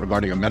have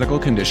regarding a medical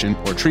condition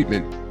or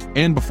treatment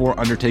and before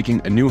undertaking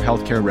a new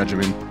healthcare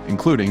regimen,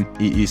 including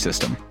EE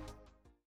System.